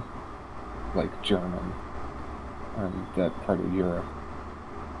signifies in, like, German, that part of Europe.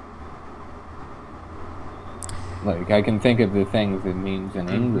 Like, I can think of the things it means in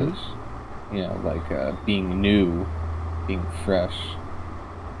English, you know, like being new, being fresh,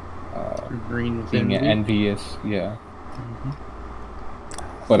 green with being envy. envious, yeah. Mm-hmm.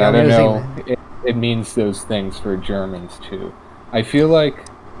 But Yeah, I don't know, amazing. it means those things for Germans too. I feel like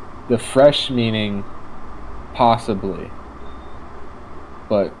the fresh meaning, possibly,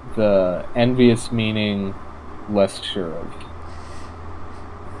 but the envious meaning, less sure of.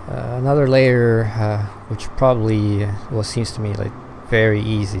 Another layer, which probably, well, seems to me like very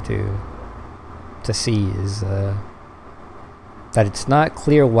easy to see, is that it's not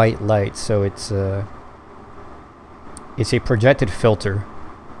clear white light, so it's a projected filter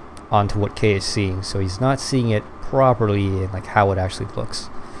onto what Kay is seeing, so he's not seeing it properly in like how it actually looks,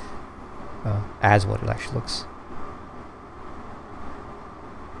 as what it actually looks.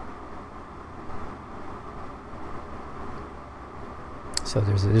 So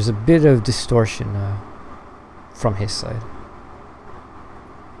there's a bit of distortion from his side.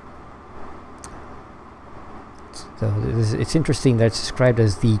 So it's interesting that it's described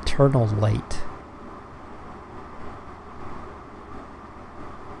as the eternal light.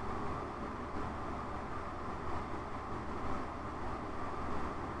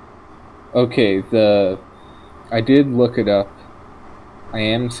 Okay, I did look it up. I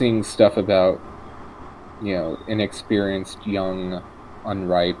am seeing stuff about, you know, inexperienced, young,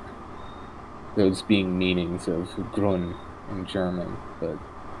 unripe, those being meanings of grün in German, but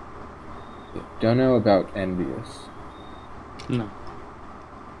don't know about envious. No.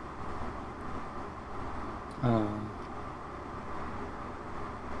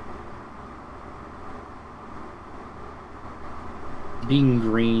 Being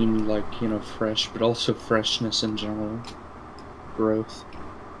green, like, you know, fresh, but also freshness in general. Growth.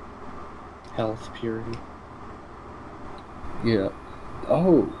 Health, purity. Yeah.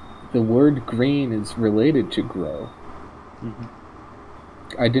 Oh, the word green is related to grow.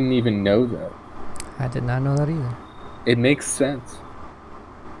 Mm-hmm. I didn't even know that. I did not know that either. It makes sense.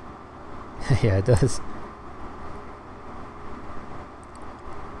 Yeah, it does.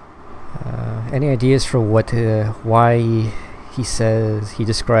 Any ideas for why he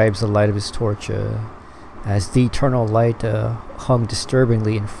describes the light of his torch as the eternal light hung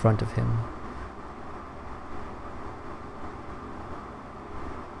disturbingly in front of him?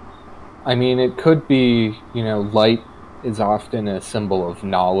 I mean, it could be, you know, light is often a symbol of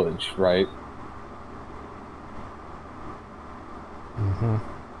knowledge, right? Mm-hmm.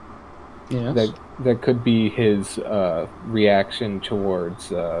 Yes. That could be his reaction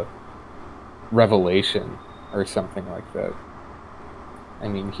towards revelation or something like that. I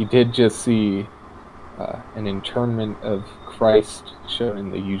mean, he did just see an interment of Christ shown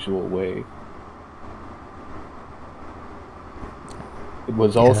in the usual way. It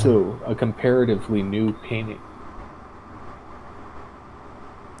was also a comparatively new painting.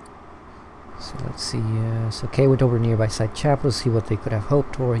 So let's see. So Kay went over nearby side chapel to see what they could have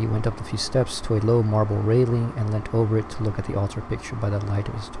hoped for. He went up a few steps to a low marble railing and leant over it to look at the altar picture by the light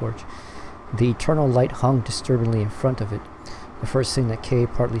of his torch. The eternal light hung disturbingly in front of it. The first thing that Kay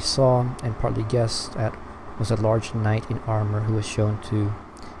partly saw and partly guessed at was a large knight in armor who was shown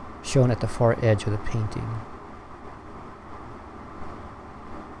at the far edge of the painting.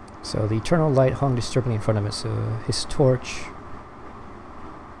 So the eternal light hung disturbingly in front of his torch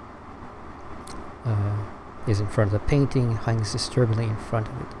is in front of the painting, hangs disturbingly in front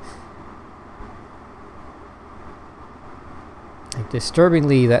of it. Like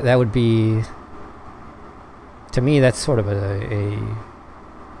disturbingly, that would be, to me, that's sort of an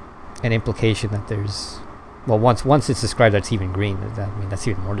implication that there's, well, once it's described that's even green, that's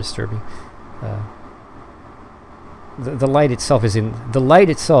even more disturbing. The light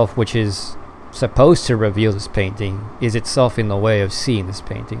itself which is supposed to reveal this painting, is itself in the way of seeing this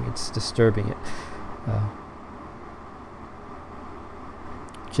painting. It's disturbing it,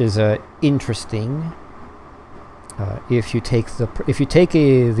 which is interesting. If you take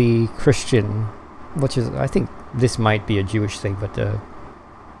the Christian, which is, I think this might be a Jewish thing, but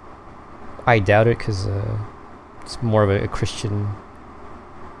I doubt it, because it's more of a Christian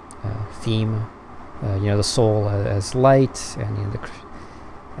theme. You know, the soul as light, and you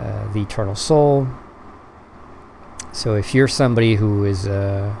know, the eternal soul. So if you're somebody who is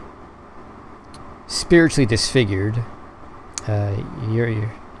spiritually disfigured,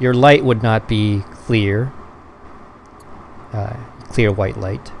 your light would not be clear, clear white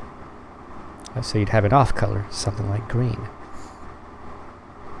light. So you'd have an off color, something like green.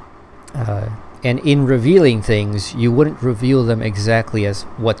 And in revealing things, you wouldn't reveal them exactly as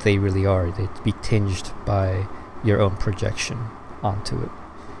what they really are. They'd be tinged by your own projection onto it.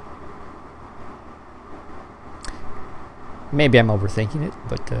 Maybe I'm overthinking it,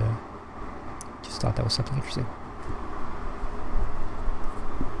 but just thought that was something interesting.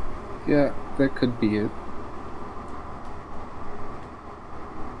 Yeah, that could be it.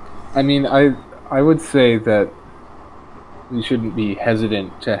 I mean, I would say that we shouldn't be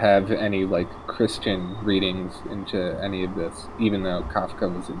hesitant to have any, like, Christian readings into any of this, even though Kafka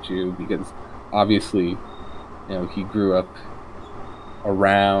was a Jew, because obviously, you know, he grew up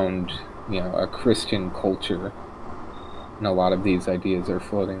around, you know, a Christian culture, and a lot of these ideas are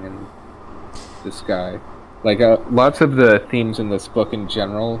floating in the sky. Like, lots of the themes in this book in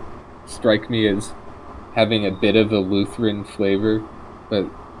general strike me as having a bit of a Lutheran flavor, but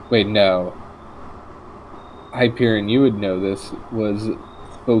wait, no. Hyperion, you would know this. Was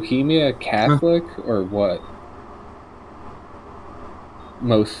Bohemia Catholic or what?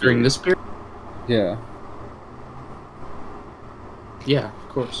 Mostly. During this period? Yeah. Yeah, of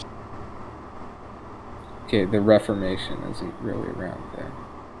course. Okay, the Reformation isn't really around there.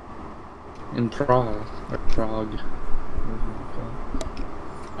 In Prague. Or Prague.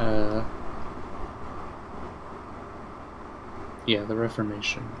 Yeah, the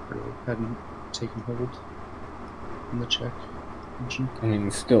Reformation really hadn't taken hold in the Czech region. I mean,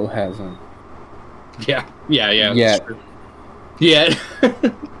 it still hasn't. Yeah. Yet. Yeah.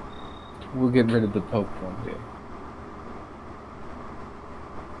 We'll get rid of the Pope one day.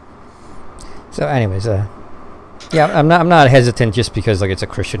 So anyways, yeah, I'm not hesitant just because, like, it's a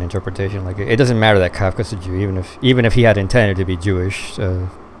Christian interpretation. Like, it doesn't matter that Kafka's a Jew, even if he had intended to be Jewish.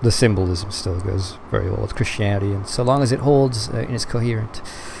 The symbolism still goes very well with Christianity, and so long as it holds and is coherent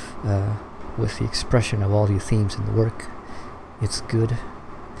with the expression of all the themes in the work, it's good.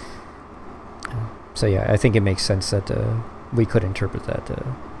 So yeah, I think it makes sense that we could interpret that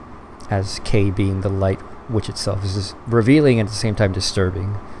as K being the light, which itself is just revealing and at the same time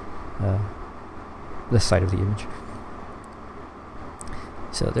disturbing the sight of the image.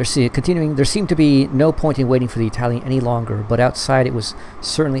 So there seemed to be no point in waiting for the Italian any longer, but outside it was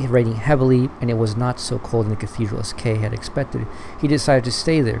certainly raining heavily, and it was not so cold in the cathedral as Kay had expected. He decided to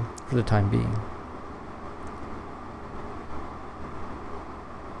stay there for the time being.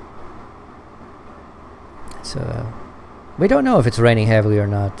 So we don't know if it's raining heavily or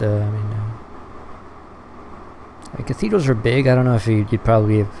not. Cathedrals are big. I don't know if you'd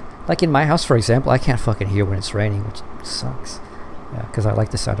probably have, like in my house, for example, I can't fucking hear when it's raining, which sucks. Because I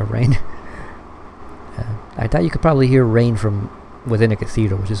like the sound of rain. I doubt you could probably hear rain from within a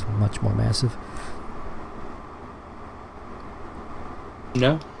cathedral, which is much more massive.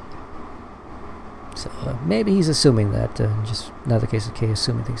 No. So maybe he's assuming that, just another case of Kay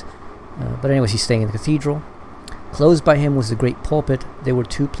assuming things. But anyways, he's staying in the cathedral. Close by him was the great pulpit. There were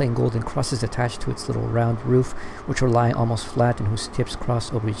two plain golden crosses attached to its little round roof, which were lying almost flat and whose tips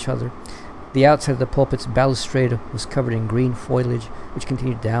crossed over each other. The outside of the pulpit's balustrade was covered in green foliage, which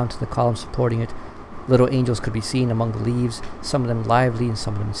continued down to the columns supporting it. Little angels could be seen among the leaves, some of them lively and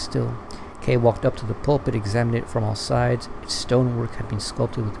some of them still. Kay walked up to the pulpit, examined it from all sides. Its stonework had been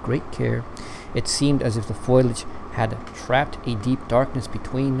sculpted with great care. It seemed as if the foliage had trapped a deep darkness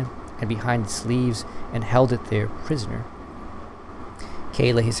between and behind its leaves and held it there prisoner.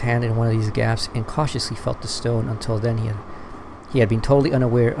 Kay laid his hand in one of these gaps and cautiously felt the stone. Until then he had He had been totally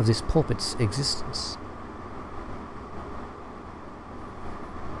unaware of this pulpit's existence.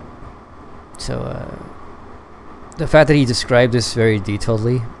 So, the fact that he described this very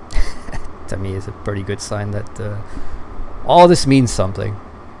detailedly, to me, is a pretty good sign that all this means something.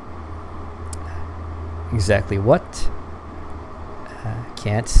 Exactly what?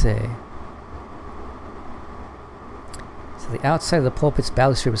 Can't say. So the outside of the pulpit's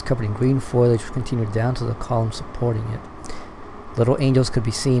balustrade was covered in green foliage, which continued down to the column supporting it. Little angels could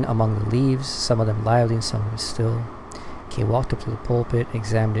be seen among the leaves, some of them lively and some of them still. Kay walked up to the pulpit,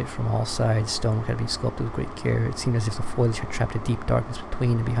 examined it from all sides. Stonework had been sculpted with great care. It seemed as if the foliage had trapped a deep darkness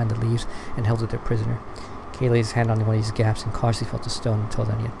between and behind the leaves and held it their prisoner. Kay laid his hand on one of these gaps and cautiously felt the stone until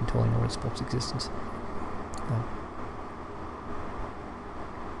then he had been totally unaware of this pulpit's existence.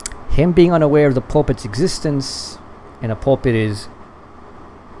 Him being unaware of the pulpit's existence, and a pulpit is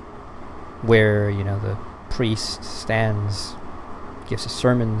where, you know, the priest stands, gives his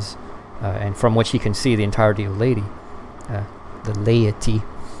sermons, and from which he can see the entirety of the laity.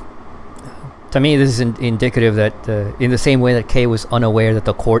 To me, this is indicative that in the same way that Kay was unaware that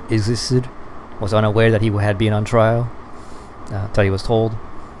the court existed, was unaware that he had been on trial, until he was told,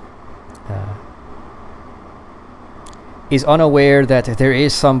 is unaware that there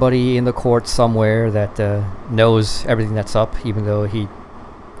is somebody in the court somewhere that knows everything that's up, even though he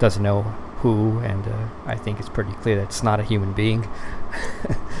doesn't know who, and I think it's pretty clear that it's not a human being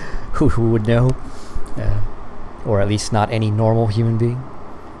who would know, or at least not any normal human being.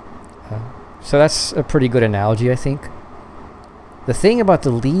 So that's a pretty good analogy, I think. The thing about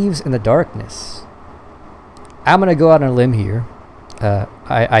the leaves and the darkness, I'm going to go out on a limb here.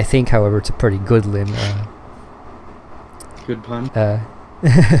 I think, however, it's a pretty good limb. Good pun.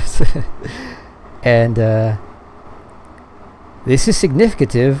 And this is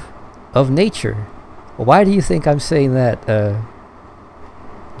significative of nature. Why do you think I'm saying that,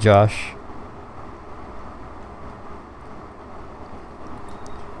 Josh?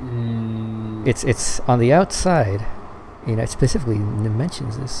 It's on the outside. You know, it specifically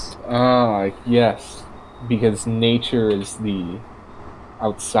mentions this. Yes. Because nature is the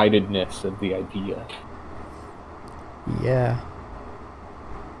outsidedness of the idea. Yeah.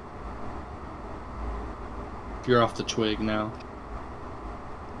 You're off the twig now.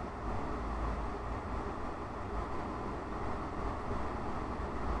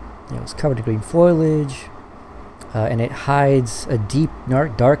 You know, it's covered in green foliage, and it hides a deep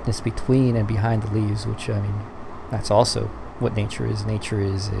darkness between and behind the leaves, which, I mean, that's also what nature is. Nature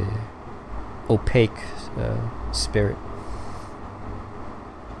is a opaque spirit.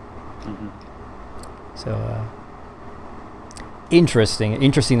 Mm-hmm. So,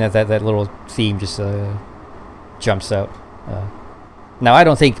 interesting that little theme just jumps out. Now, I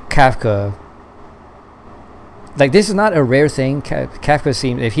don't think Kafka, like, this is not a rare thing. Kafka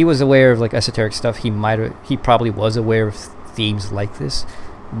seemed, if he was aware of like esoteric stuff, he probably was aware of themes like this,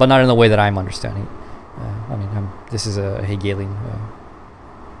 but not in the way that I'm understanding it. I mean, this is a Hegelian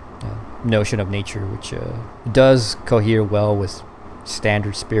notion of nature, which does cohere well with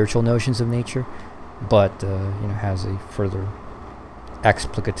standard spiritual notions of nature, but you know, has a further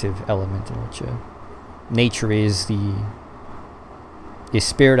explicative element in which nature is the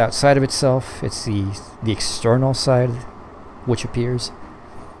spirit outside of itself. It's the external side which appears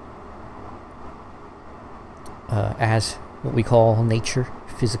as what we call nature,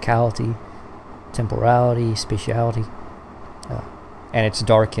 physicality, temporality, spatiality, and it's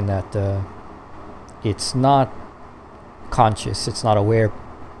dark in that it's not conscious, it's not aware,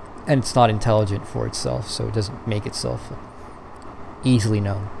 and it's not intelligent for itself, so it doesn't make itself easily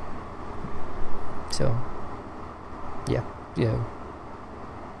known. So yeah,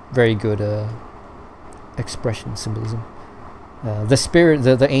 very good expression, symbolism. The spirit,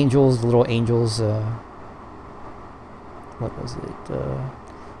 the angels, the little angels, what was it?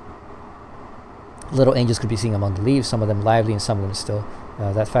 Little angels could be seen among the leaves, some of them lively and some of them still.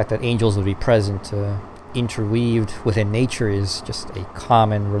 That fact that angels would be present, interweaved within nature, is just a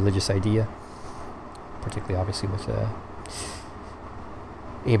common religious idea, particularly obviously with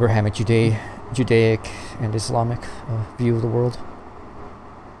Abrahamic, Judaic and Islamic view of the world.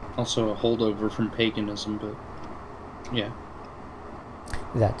 Also a holdover from paganism, but yeah.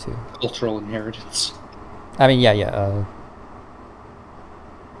 That too. Cultural inheritance. I mean, yeah.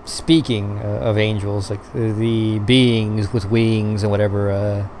 Speaking of angels, like the beings with wings and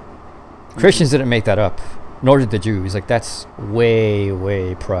whatever, Christians didn't make that up, nor did the Jews. Like, that's way,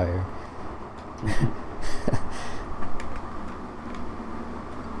 way prior.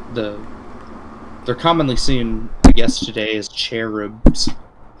 They're commonly seen, I guess, today as cherubs.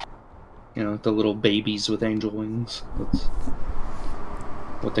 You know, the little babies with angel wings.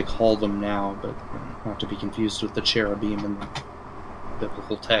 what they call them now, but not to be confused with the cherubim in the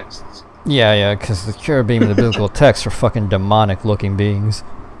biblical texts. Yeah, because the cherubim in the biblical texts are fucking demonic-looking beings.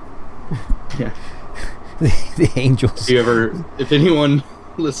 Yeah. the angels. If anyone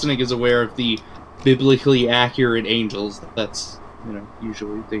listening is aware of the biblically accurate angels, that's,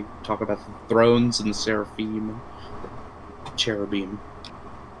 usually they talk about the thrones and the seraphim and the cherubim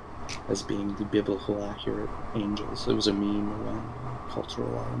as being the biblical accurate angels. It was a meme around cultural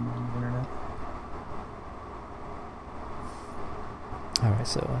item on the internet. Alright,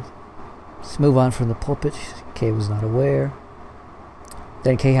 so let's move on from the pulpit. Kay was not aware.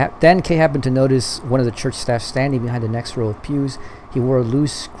 Then Kay happened to notice one of the church staff standing behind the next row of pews. He wore a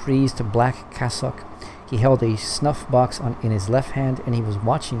loose, creased black cassock. He held a snuff box in his left hand, and he was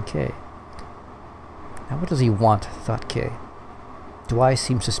watching Kay. Now what does he want, thought Kay. Do I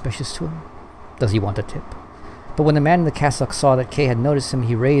seem suspicious to him? Does he want a tip? But when the man in the cassock saw that Kay had noticed him,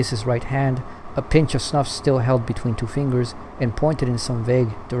 he raised his right hand, a pinch of snuff still held between two fingers, and pointed in some vague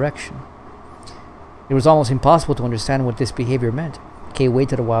direction. It was almost impossible to understand what this behavior meant. Kay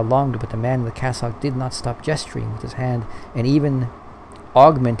waited a while longer, but the man in the cassock did not stop gesturing with his hand, and even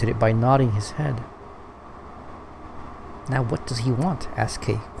augmented it by nodding his head. Now what does he want? Asked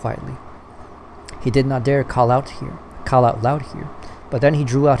Kay quietly. He did not dare call out loud here, but then he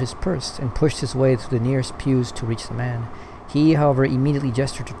drew out his purse and pushed his way through the nearest pews to reach the man. He, however, immediately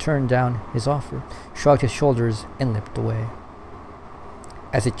gestured to turn down his offer, shrugged his shoulders, and limped away.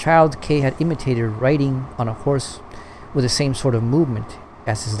 As a child, Kay had imitated riding on a horse with the same sort of movement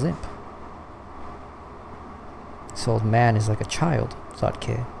as his limp. This old man is like a child, thought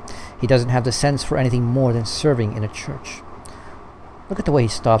Kay. He doesn't have the sense for anything more than serving in a church. Look at the way he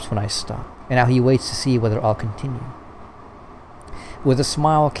stops when I stop, and how he waits to see whether I'll continue. With a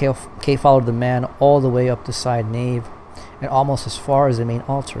smile, Kay followed the man all the way up the side nave, and almost as far as the main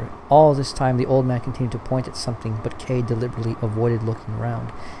altar. All this time the old man continued to point at something, but Kay deliberately avoided looking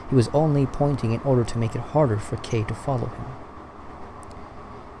around. He was only pointing in order to make it harder for Kay to follow him.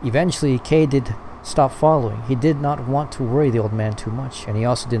 Eventually, Kay did stop following. He did not want to worry the old man too much, and he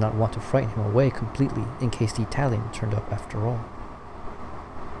also did not want to frighten him away completely in case the Italian turned up after all.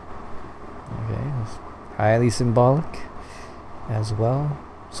 Okay, that's highly symbolic as well.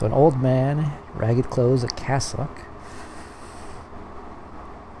 So an old man, ragged clothes, a cassock.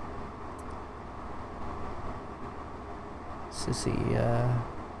 Let's see,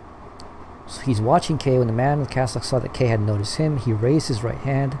 so he's watching Kay. When the man with the cassock saw that Kay had noticed him, he raised his right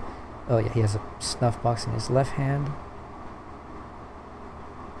hand. Oh yeah, he has a snuff box in his left hand.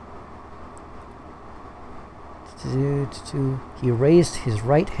 He raised his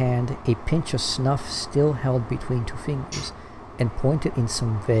right hand, a pinch of snuff still held between two fingers, and pointed in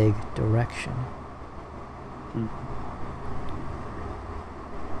some vague direction.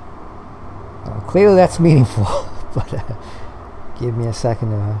 Clearly that's meaningful, but give me a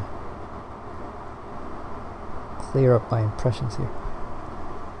second to clear up my impressions here.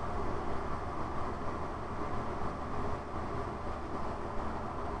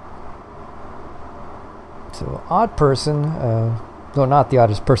 So, odd person, no, not the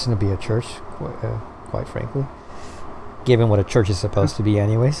oddest person to be at church, quite frankly, given what a church is supposed to be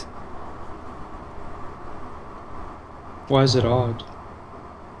anyways. Why is it odd?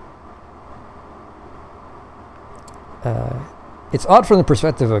 It's odd from the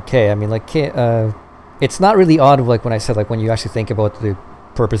perspective of Kay. I mean, like, Kay, it's not really odd, like, when I said, like, when you actually think about the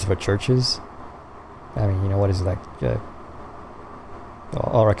purpose of a church is. I mean, you know, what is it, like,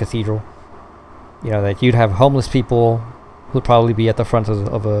 or a cathedral? You know, that you'd have homeless people who'd probably be at the front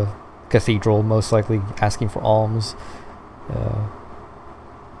of a cathedral, most likely asking for alms.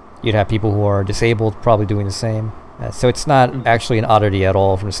 You'd have people who are disabled probably doing the same. So it's not actually an oddity at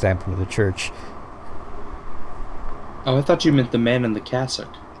all from the standpoint of the church. Oh, I thought you meant the man in the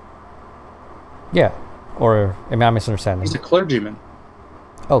cassock. Yeah. Or, am I misunderstanding? He's a clergyman.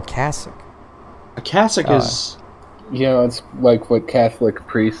 Oh, cassock. A cassock is... Yeah, it's like what Catholic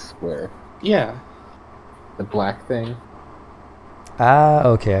priests wear. Yeah. The black thing. Ah,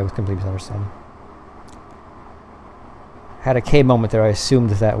 okay, I was completely misunderstanding. Had a K moment there, I assumed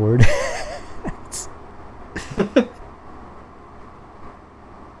that word.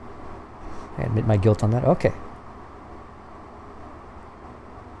 I admit my guilt on that. Okay.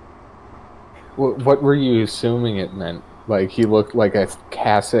 What were you assuming it meant? Like, he looked like a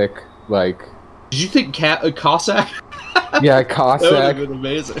cassock, like... Did you think a Cossack? Yeah, a Cossack. That would have been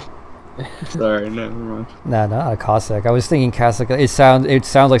amazing. Sorry, never mind. No, not a Cossack. I was thinking cassock. It sounds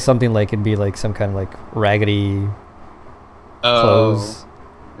like something like it'd be like some kind of like raggedy clothes.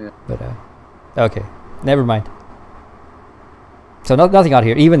 Yeah. But okay, never mind. So nothing out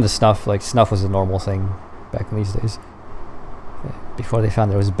here. Even the snuff, like snuff was a normal thing back in these days. Before they found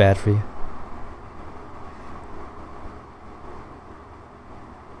that it was bad for you.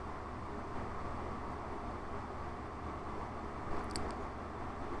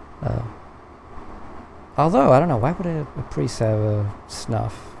 Although, I don't know, why would a priest have a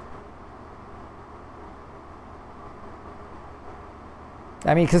snuff?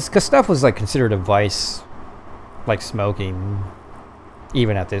 I mean, because snuff was like considered a vice, like smoking,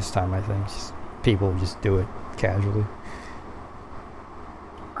 even at this time, I think. People just do it casually.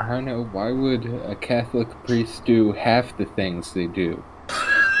 I don't know, why would a Catholic priest do half the things they do?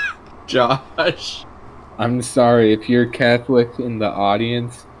 Josh. I'm sorry, if you're Catholic in the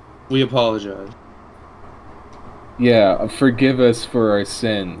audience... We apologize. Yeah, forgive us for our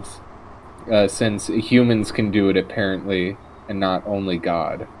sins. Since humans can do it, apparently, and not only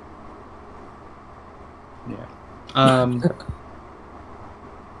God. Yeah.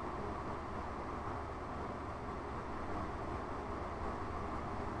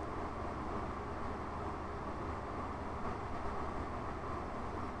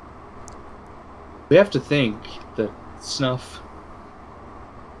 We have to think that snuff,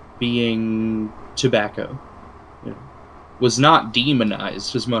 being tobacco, was not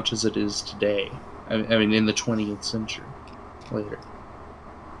demonized as much as it is today. I mean, in the 20th century, later.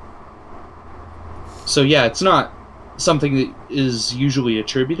 So yeah, it's not something that is usually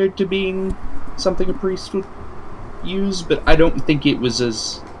attributed to being something a priest would use, but I don't think it was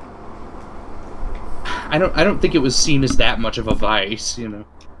as... I don't think it was seen as that much of a vice,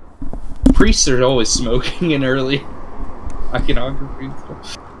 Priests are always smoking in early iconography and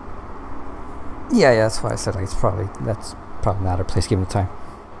stuff. Yeah, that's why I said like, that's probably not our place given the time.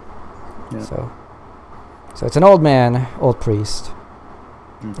 Yeah. So it's an old man, old priest.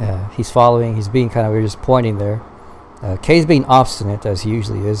 Mm-hmm. He's following. He's being kind of weird, just pointing there. Kay's being obstinate as he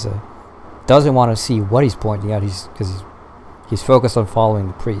usually is. Doesn't want to see what he's pointing at. Because he's focused on following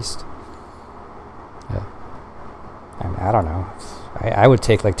the priest. I mean, I don't know. I would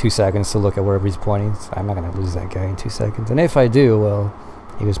take like 2 seconds to look at wherever he's pointing. So I'm not gonna lose that guy in 2 seconds. And if I do, well,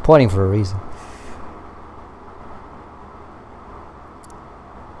 he was pointing for a reason.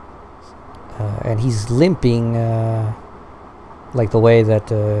 And he's limping, like the way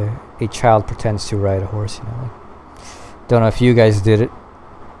that a child pretends to ride a horse. Don't know if you guys did it.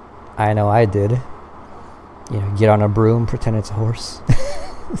 I know I did. Get on a broom, pretend it's a horse.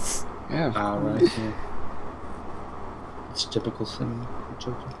 Yeah. Right. Yeah. It's a typical thing for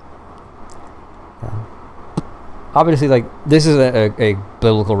children. Obviously, like, this is a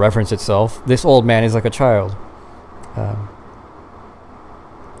biblical reference itself. This old man is like a child.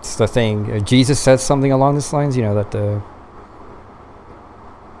 It's the thing. Jesus said something along these lines, that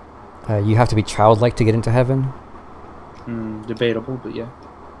you have to be childlike to get into heaven. Debatable, but yeah.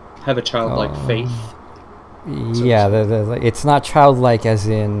 Have a childlike faith. Yeah, it's not childlike as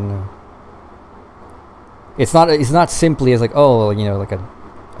in... It's not simply as like, like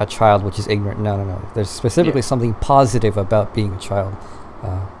a child which is ignorant. No. There's specifically something positive about being a child,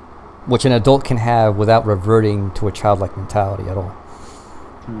 which an adult can have without reverting to a childlike mentality at all.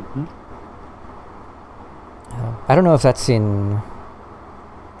 Mm-hmm. I don't know if that's in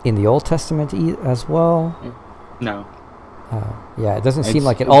the Old Testament as well. No. Yeah, it doesn't seem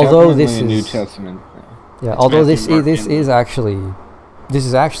like it. It's Although this definitely is New Testament. Yeah, It's although Matthew, this Mark,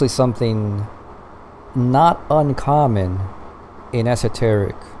 is actually something not uncommon in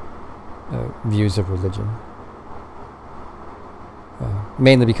esoteric views of religion.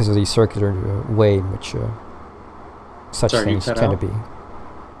 Mainly because of the circular way in which such things tend to be.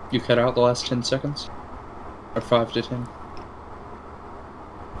 You cut out the last 10 seconds? Or 5 to 10?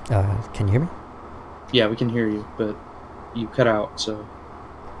 Can you hear me? Yeah, we can hear you, but you cut out, so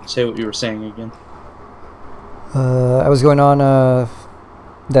say what you were saying again. I was going on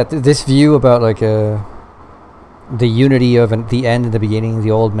that this view about like the unity of the end and the beginning,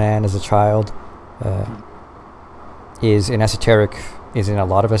 the old man as a child, is in a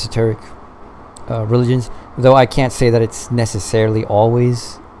lot of esoteric religions. Though I can't say that it's necessarily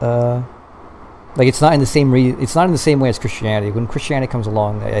always like it's not in the same way as Christianity. When Christianity comes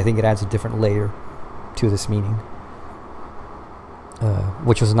along, I think it adds a different layer to this meaning,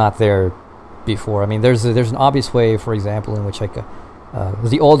 which was not there before. I mean, there's an obvious way, for example, in which like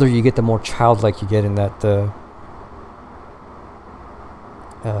the older you get, the more childlike you get in that.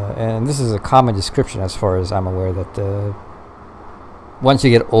 And this is a common description, as far as I'm aware, that once you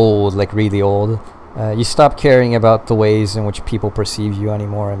get old, like really old, you stop caring about the ways in which people perceive you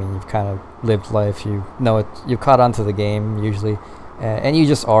anymore. I mean, you've kind of lived life. You know it. You've caught on to the game usually, and you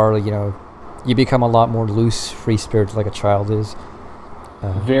just are, you become a lot more loose, free-spirited like a child is.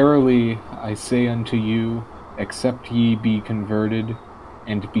 Verily, I say unto you, except ye be converted,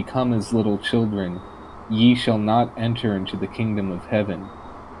 and become as little children, ye shall not enter into the kingdom of heaven.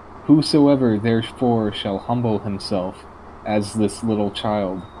 Whosoever therefore shall humble himself as this little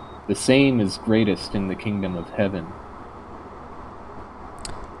child, the same is greatest in the kingdom of heaven.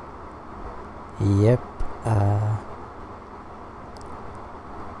 Yep.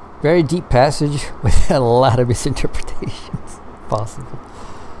 Very deep passage with a lot of misinterpretations possible.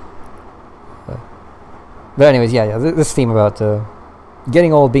 But anyways, yeah, this theme about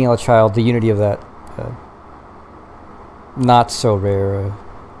getting old, being a child, the unity of that, not so rare.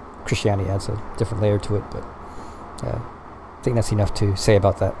 Christianity adds a different layer to it, but I think that's enough to say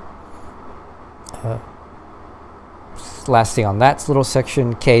about that. Last thing on that little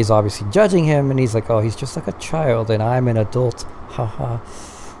section, Kay's obviously judging him, and he's like, oh, he's just like a child, and I'm an adult, haha.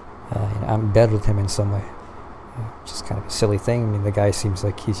 And I'm better than him in some way. Just kind of a silly thing. I mean, the guy seems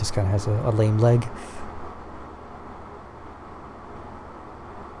like he just kind of has a lame leg.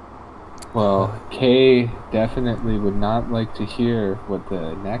 Well, Kay definitely would not like to hear what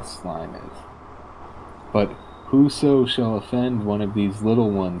the next line is. But whoso shall offend one of these little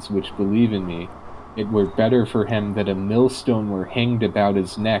ones which believe in me, it were better for him that a millstone were hanged about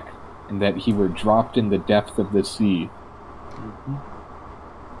his neck, and that he were dropped in the depth of the sea.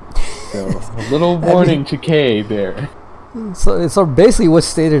 So, a little warning to Kay there. So basically what's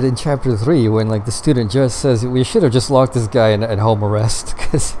stated in chapter 3 when like the student judge says we should have just locked this guy in home arrest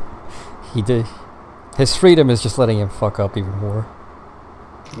because his freedom is just letting him fuck up even more.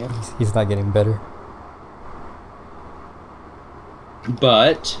 Yep. He's not getting better.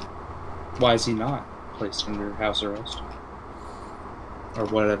 But why is he not placed under house arrest? Or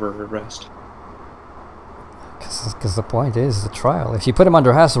whatever arrest? Because the point is the trial. If you put him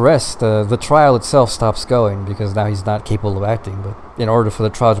under house arrest, the trial itself stops going because now he's not capable of acting. But in order for the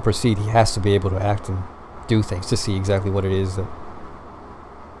trial to proceed, he has to be able to act and do things to see exactly what it is that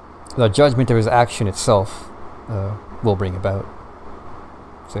the judgment of his action itself will bring about.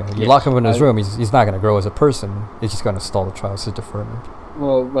 So you lock him in his room, he's not going to grow as a person. It's just going to stall the trial's deferment.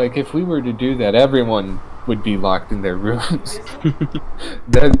 Well, like, if we were to do that, everyone would be locked in their rooms.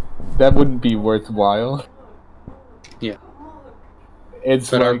 That wouldn't be worthwhile. Yeah. It's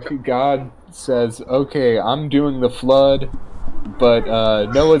but like God says, okay, I'm doing the flood, but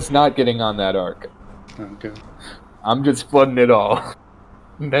Noah's not getting on that ark. Okay. I'm just flooding it all.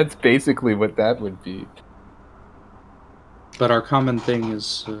 That's basically what that would be. But our common thing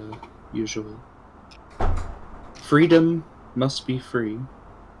is usually freedom must be free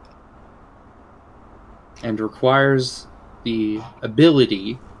and requires the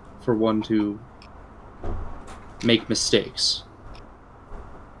ability for one to make mistakes.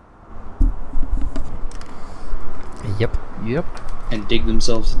 Yep. And dig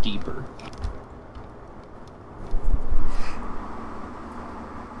themselves deeper.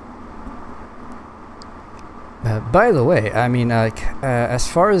 By the way, I mean, as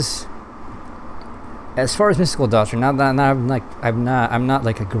far as mystical doctrine, I'm not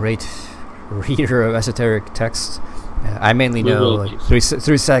like a great reader of esoteric texts. I mainly know like,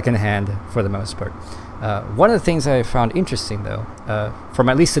 through secondhand for the most part. One of the things I found interesting, though, from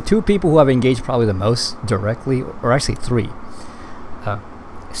at least the two people who have engaged probably the most directly, or actually three,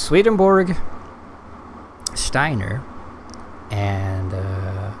 Swedenborg, Steiner, and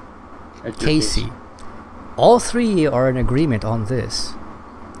Casey. All three are in agreement on this.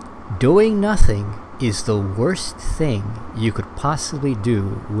 Doing nothing is the worst thing you could possibly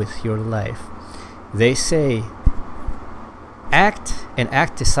do with your life. They say, act and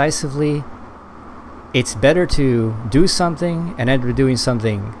act decisively. It's better to do something and end up doing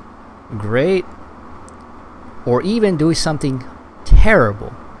something great, or even doing something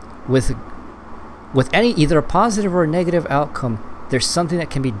terrible with any either a positive or a negative outcome. There's something that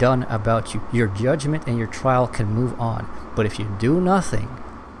can be done about you. Your judgment and your trial can move on. But if you do nothing,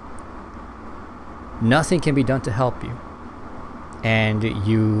 nothing can be done to help you. And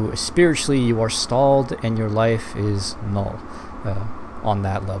you, spiritually, you are stalled and your life is null on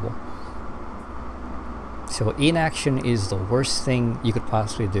that level. So inaction is the worst thing you could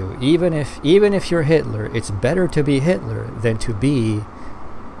possibly do. Even if you're Hitler, it's better to be Hitler than to be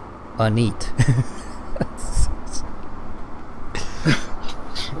a NEET.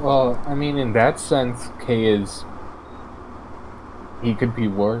 Well, I mean, in that sense, he could be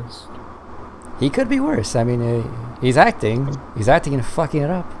worse. He could be worse. I mean, he's acting and fucking it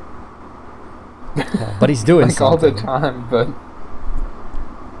up. But he's doing like something. all the time, but...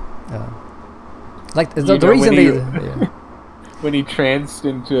 like, the reason when he tranced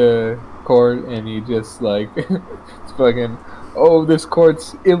into court and you just like it's fucking, oh, this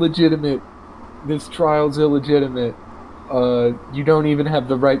court's illegitimate, this trial's illegitimate, you don't even have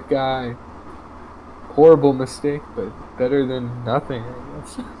the right guy. Horrible mistake, but better than nothing, I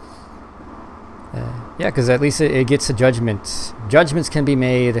guess. Yeah, because at least it gets a judgment. Judgments can be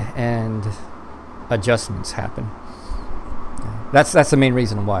made and adjustments happen. That's the main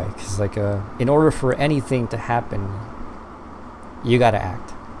reason why. Because like in order for anything to happen, you gotta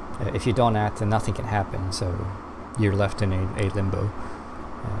act. If you don't act, then nothing can happen. So you're left in a limbo,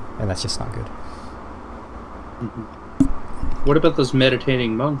 and that's just not good. Mm-hmm. What about those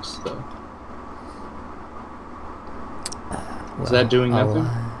meditating monks, though? Is that doing nothing?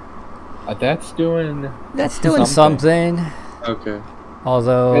 That's doing something. Okay.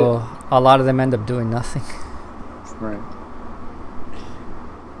 Although a lot of them end up doing nothing. Right.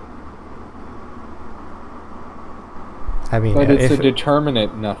 I mean, but it's a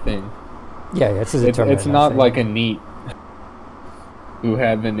determinate nothing. Yeah, it's a determinate. It's not like a NEET who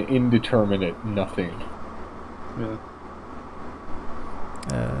have an indeterminate nothing. Yeah.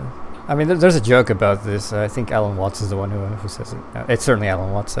 I mean, there's a joke about this. I think Alan Watts is the one who says it. It's certainly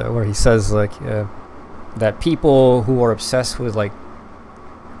Alan Watts, where he says like that people who are obsessed with like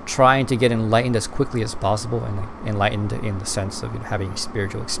trying to get enlightened as quickly as possible, and like, enlightened in the sense of having a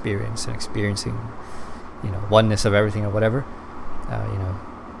spiritual experience and experiencing, oneness of everything or whatever,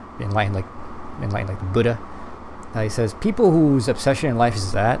 enlightened like the Buddha. He says people whose obsession in life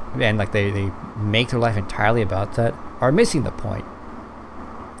is that, and like they make their life entirely about that, are missing the point.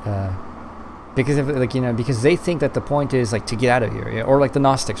 Because if because they think that the point is like to get out of here, or like the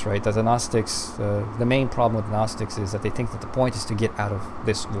Gnostics, right? That the Gnostics, the main problem with the Gnostics is that they think that the point is to get out of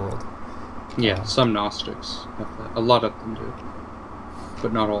this world. Yeah, some Gnostics have that. A lot of them do,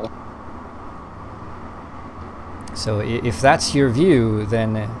 but not all. So if that's your view,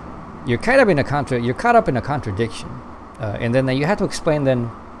 then you're caught up in a contradiction, and then you have to explain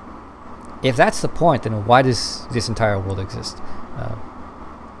then, if that's the point, then why does this entire world exist?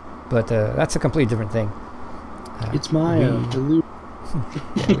 But that's a completely different thing. It's my delusion.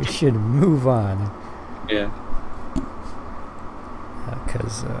 Yeah, we should move on. Yeah.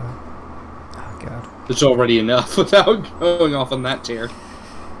 Because, oh god. It's already enough without going off on that tear.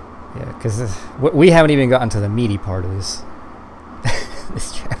 Yeah, because we haven't even gotten to the meaty part of this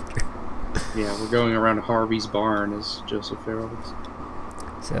this chapter. Yeah, we're going around Harvey's barn, as Joseph Farrell was.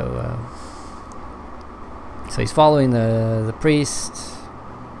 So he's following the priest.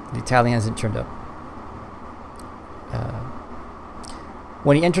 The Italian hasn't turned up.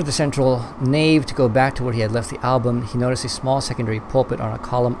 When he entered the central nave to go back to where he had left the album, he noticed a small secondary pulpit on a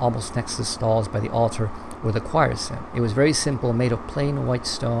column almost next to the stalls by the altar where the choir sat. It was very simple, made of plain white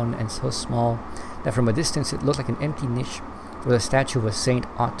stone, and so small that from a distance it looked like an empty niche where the statue of a saint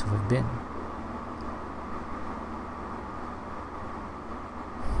ought to have been.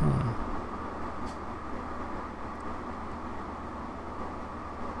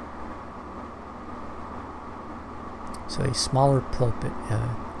 So a smaller pulpit.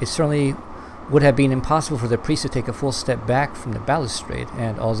 It certainly would have been impossible for the priest to take a full step back from the balustrade,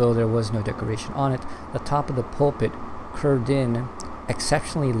 and although there was no decoration on it, the top of the pulpit curved in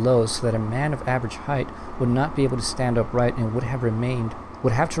exceptionally low so that a man of average height would not be able to stand upright and would have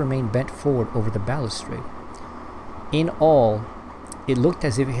to remain bent forward over the balustrade. In all, it looked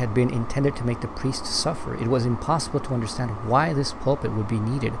as if it had been intended to make the priest suffer. It was impossible to understand why this pulpit would be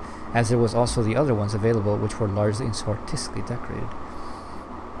needed, as there was also the other ones available, which were largely and so artistically decorated.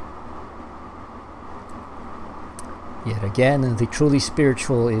 Yet again, the truly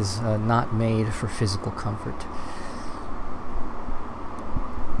spiritual is not made for physical comfort.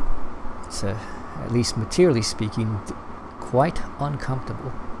 It's, at least materially speaking, quite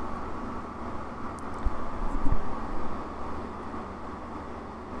uncomfortable.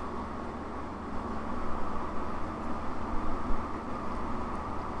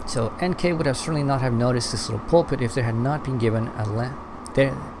 So NK would have certainly not have noticed this little pulpit if there had not been given a lamp.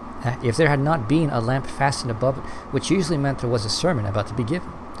 If there had not been a lamp fastened above it, which usually meant there was a sermon about to be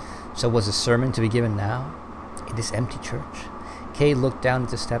given. So was a sermon to be given now, in this empty church? Kay looked down at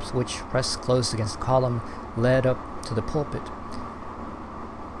the steps which, pressed close against the column, led up to the pulpit.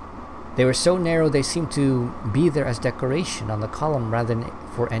 They were so narrow they seemed to be there as decoration on the column rather than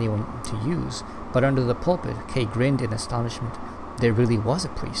for anyone to use. But under the pulpit, Kay grinned in astonishment. There really was a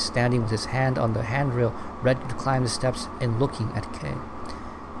priest, standing with his hand on the handrail, ready to climb the steps and looking at Kay.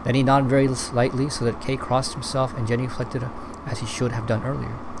 Then he nodded very slightly so that Kay crossed himself and genuflected as he should have done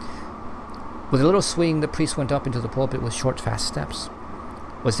earlier. With a little swing, the priest went up into the pulpit with short, fast steps.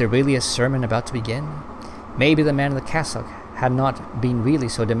 Was there really a sermon about to begin? Maybe the man in the cassock had not been really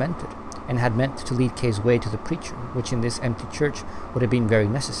so demented, and had meant to lead Kay's way to the preacher, which in this empty church would have been very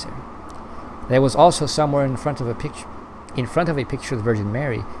necessary. There was also somewhere in front of a picture of the Virgin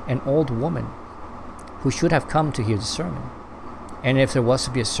Mary, an old woman who should have come to hear the sermon. And if there was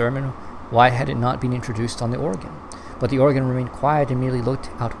to be a sermon, why had it not been introduced on the organ? But the organ remained quiet and merely looked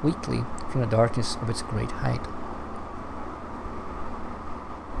out weakly from the darkness of its great height.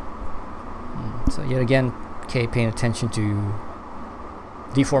 So yet again, Kay paying attention to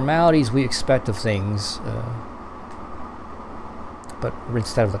the formalities we expect of things, but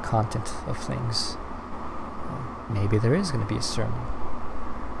instead of the content of things. Maybe there is going to be a sermon.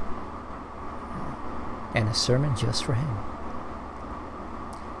 And a sermon just for him.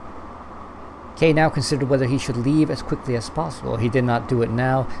 Kay now considered whether he should leave as quickly as possible. If he did not do it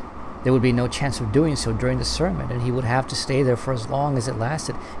now, there would be no chance of doing so during the sermon, and he would have to stay there for as long as it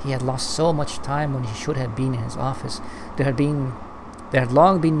lasted. He had lost so much time when he should have been in his office. There had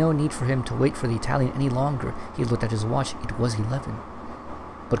long been no need for him to wait for the Italian any longer. He looked at his watch. It was 11.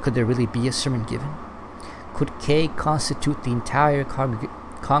 But could there really be a sermon given? Could Kay constitute the entire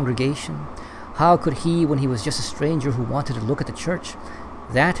congregation? How could he, when he was just a stranger who wanted to look at the church?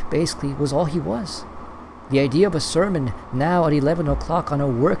 That, basically, was all he was. The idea of a sermon now at 11 o'clock on a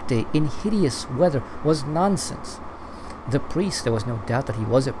workday in hideous weather was nonsense. The priest, there was no doubt that he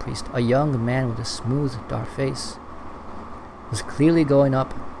was a priest, a young man with a smooth, dark face, was clearly going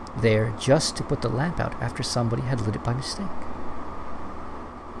up there just to put the lamp out after somebody had lit it by mistake.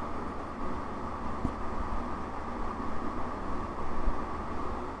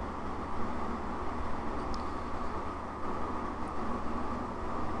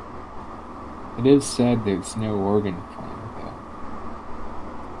 It is sad there's no organ playing, though.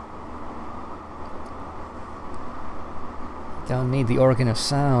 Don't need the organ of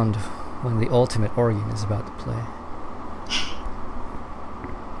sound when the ultimate organ is about to play.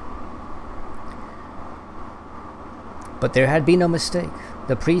 But there had been no mistake.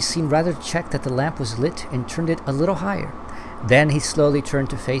 The priest seemed rather to check that the lamp was lit and turned it a little higher. Then he slowly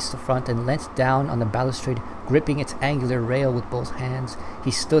turned to face the front and leant down on the balustrade, gripping its angular rail with both hands. He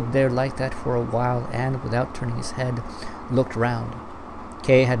stood there like that for a while and, without turning his head, looked round.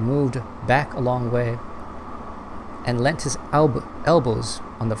 Kay had moved back a long way and leant his elbows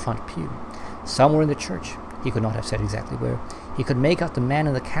on the front pew. Somewhere in the church, he could not have said exactly where, he could make out the man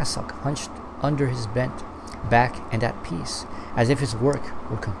in the cassock hunched under his bent back and at peace, as if his work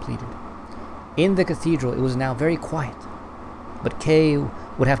were completed. In the cathedral it was now very quiet. But Kay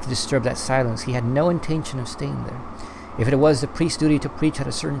would have to disturb that silence. He had no intention of staying there. If it was the priest's duty to preach at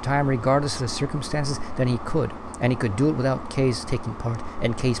a certain time, regardless of the circumstances, then he could. And he could do it without Kay's taking part,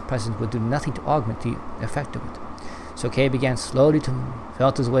 and Kay's presence would do nothing to augment the effect of it. So Kay began slowly to move,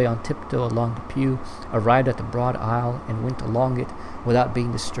 felt his way on tiptoe along the pew, arrived at the broad aisle, and went along it without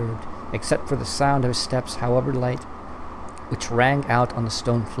being disturbed, except for the sound of his steps, however light, which rang out on the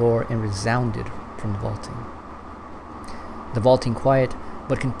stone floor and resounded from the vaulting. The vaulting quiet,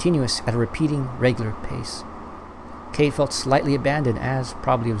 but continuous at a repeating, regular pace. Kay felt slightly abandoned as,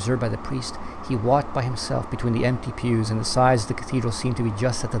 probably observed by the priest, he walked by himself between the empty pews, and the size of the cathedral seemed to be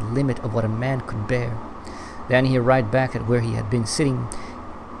just at the limit of what a man could bear. Then he arrived back at where he had been sitting.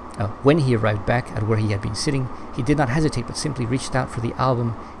 When he arrived back at where he had been sitting, he did not hesitate, but simply reached out for the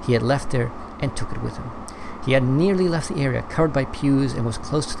album he had left there and took it with him. He had nearly left the area covered by pews and was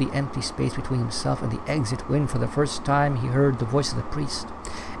close to the empty space between himself and the exit when, for the first time, he heard the voice of the priest.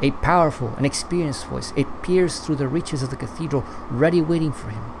 A powerful and experienced voice. It pierced through the reaches of the cathedral, ready waiting for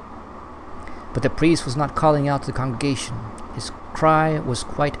him. But the priest was not calling out to the congregation. His cry was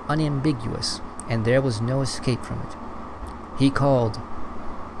quite unambiguous, and there was no escape from it. He called,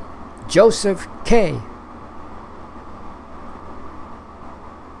 "Joseph Kay!"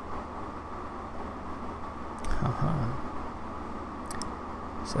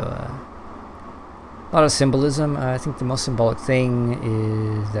 So, a lot of symbolism. I think the most symbolic thing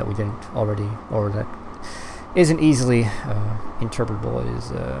is that we didn't already, or that isn't easily interpretable,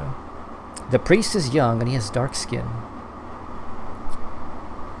 is the priest is young and he has dark skin.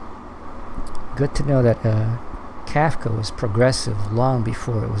 Good to know that Kafka was progressive long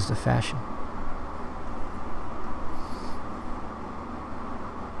before it was the fashion.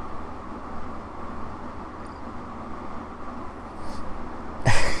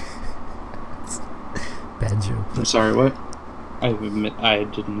 Bad joke. I'm sorry, what? I admit I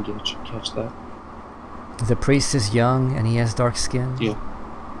didn't catch that. The priest is young and he has dark skin. Yeah.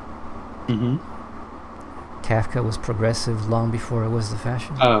 Mm-hmm. Kafka was progressive long before it was the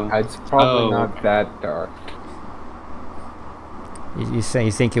fashion. Oh. It's probably not that dark. You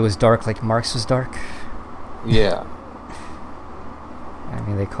think it was dark like Marx was dark? Yeah. I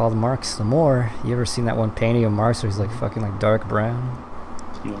mean, they called Marx the Moor. You ever seen that one painting of Marx where he's like fucking like dark brown?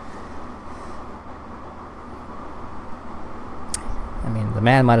 Yeah. I mean, the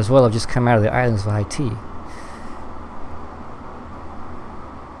man might as well have just come out of the islands of Haiti.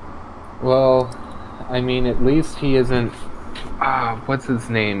 Well, I mean, at least he isn't. What's his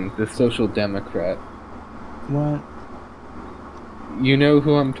name? The Social Democrat. What? You know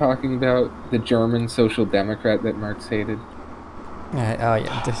who I'm talking about? The German Social Democrat that Marx hated? Oh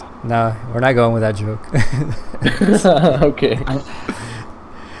yeah, no, we're not going with that joke. Okay.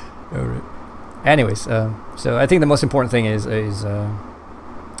 Alright. Anyways, so I think the most important thing is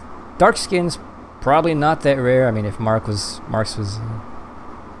dark skins probably not that rare. I mean, if Marx was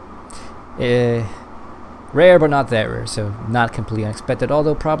rare but not that rare, so not completely unexpected,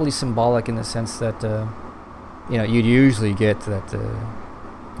 although probably symbolic in the sense that you'd usually get that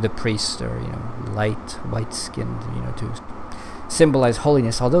the priest or light white skinned to symbolize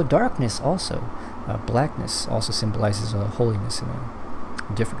holiness, although darkness also blackness also symbolizes holiness in a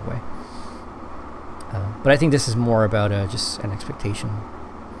different way. But I think this is more about just an expectation.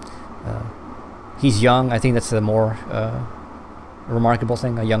 He's young. I think that's the more remarkable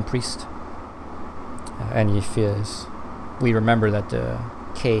thing, a young priest. And if we remember that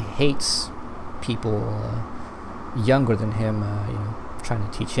Kay hates people younger than him, trying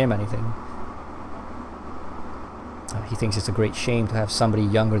to teach him anything. He thinks it's a great shame to have somebody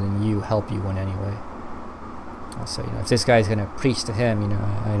younger than you help you in any way. So, if this guy's going to preach to him,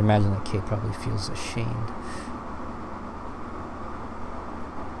 I'd imagine that Kay probably feels ashamed.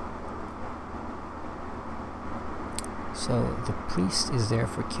 So, the priest is there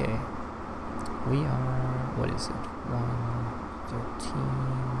for Kay. We are, what is it?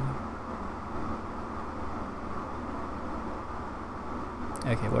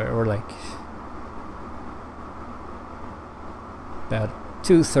 113. Okay, we're like about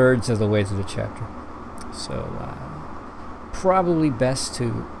 2/3 of the way through the chapter. So, probably best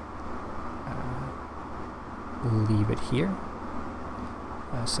to leave it here.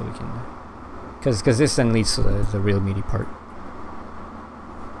 So we can, because this then leads to the real meaty part.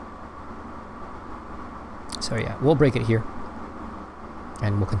 So yeah, we'll break it here,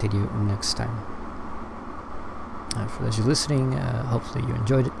 and we'll continue next time. For those of you listening, hopefully you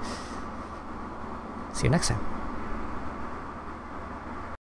enjoyed it. See you next time.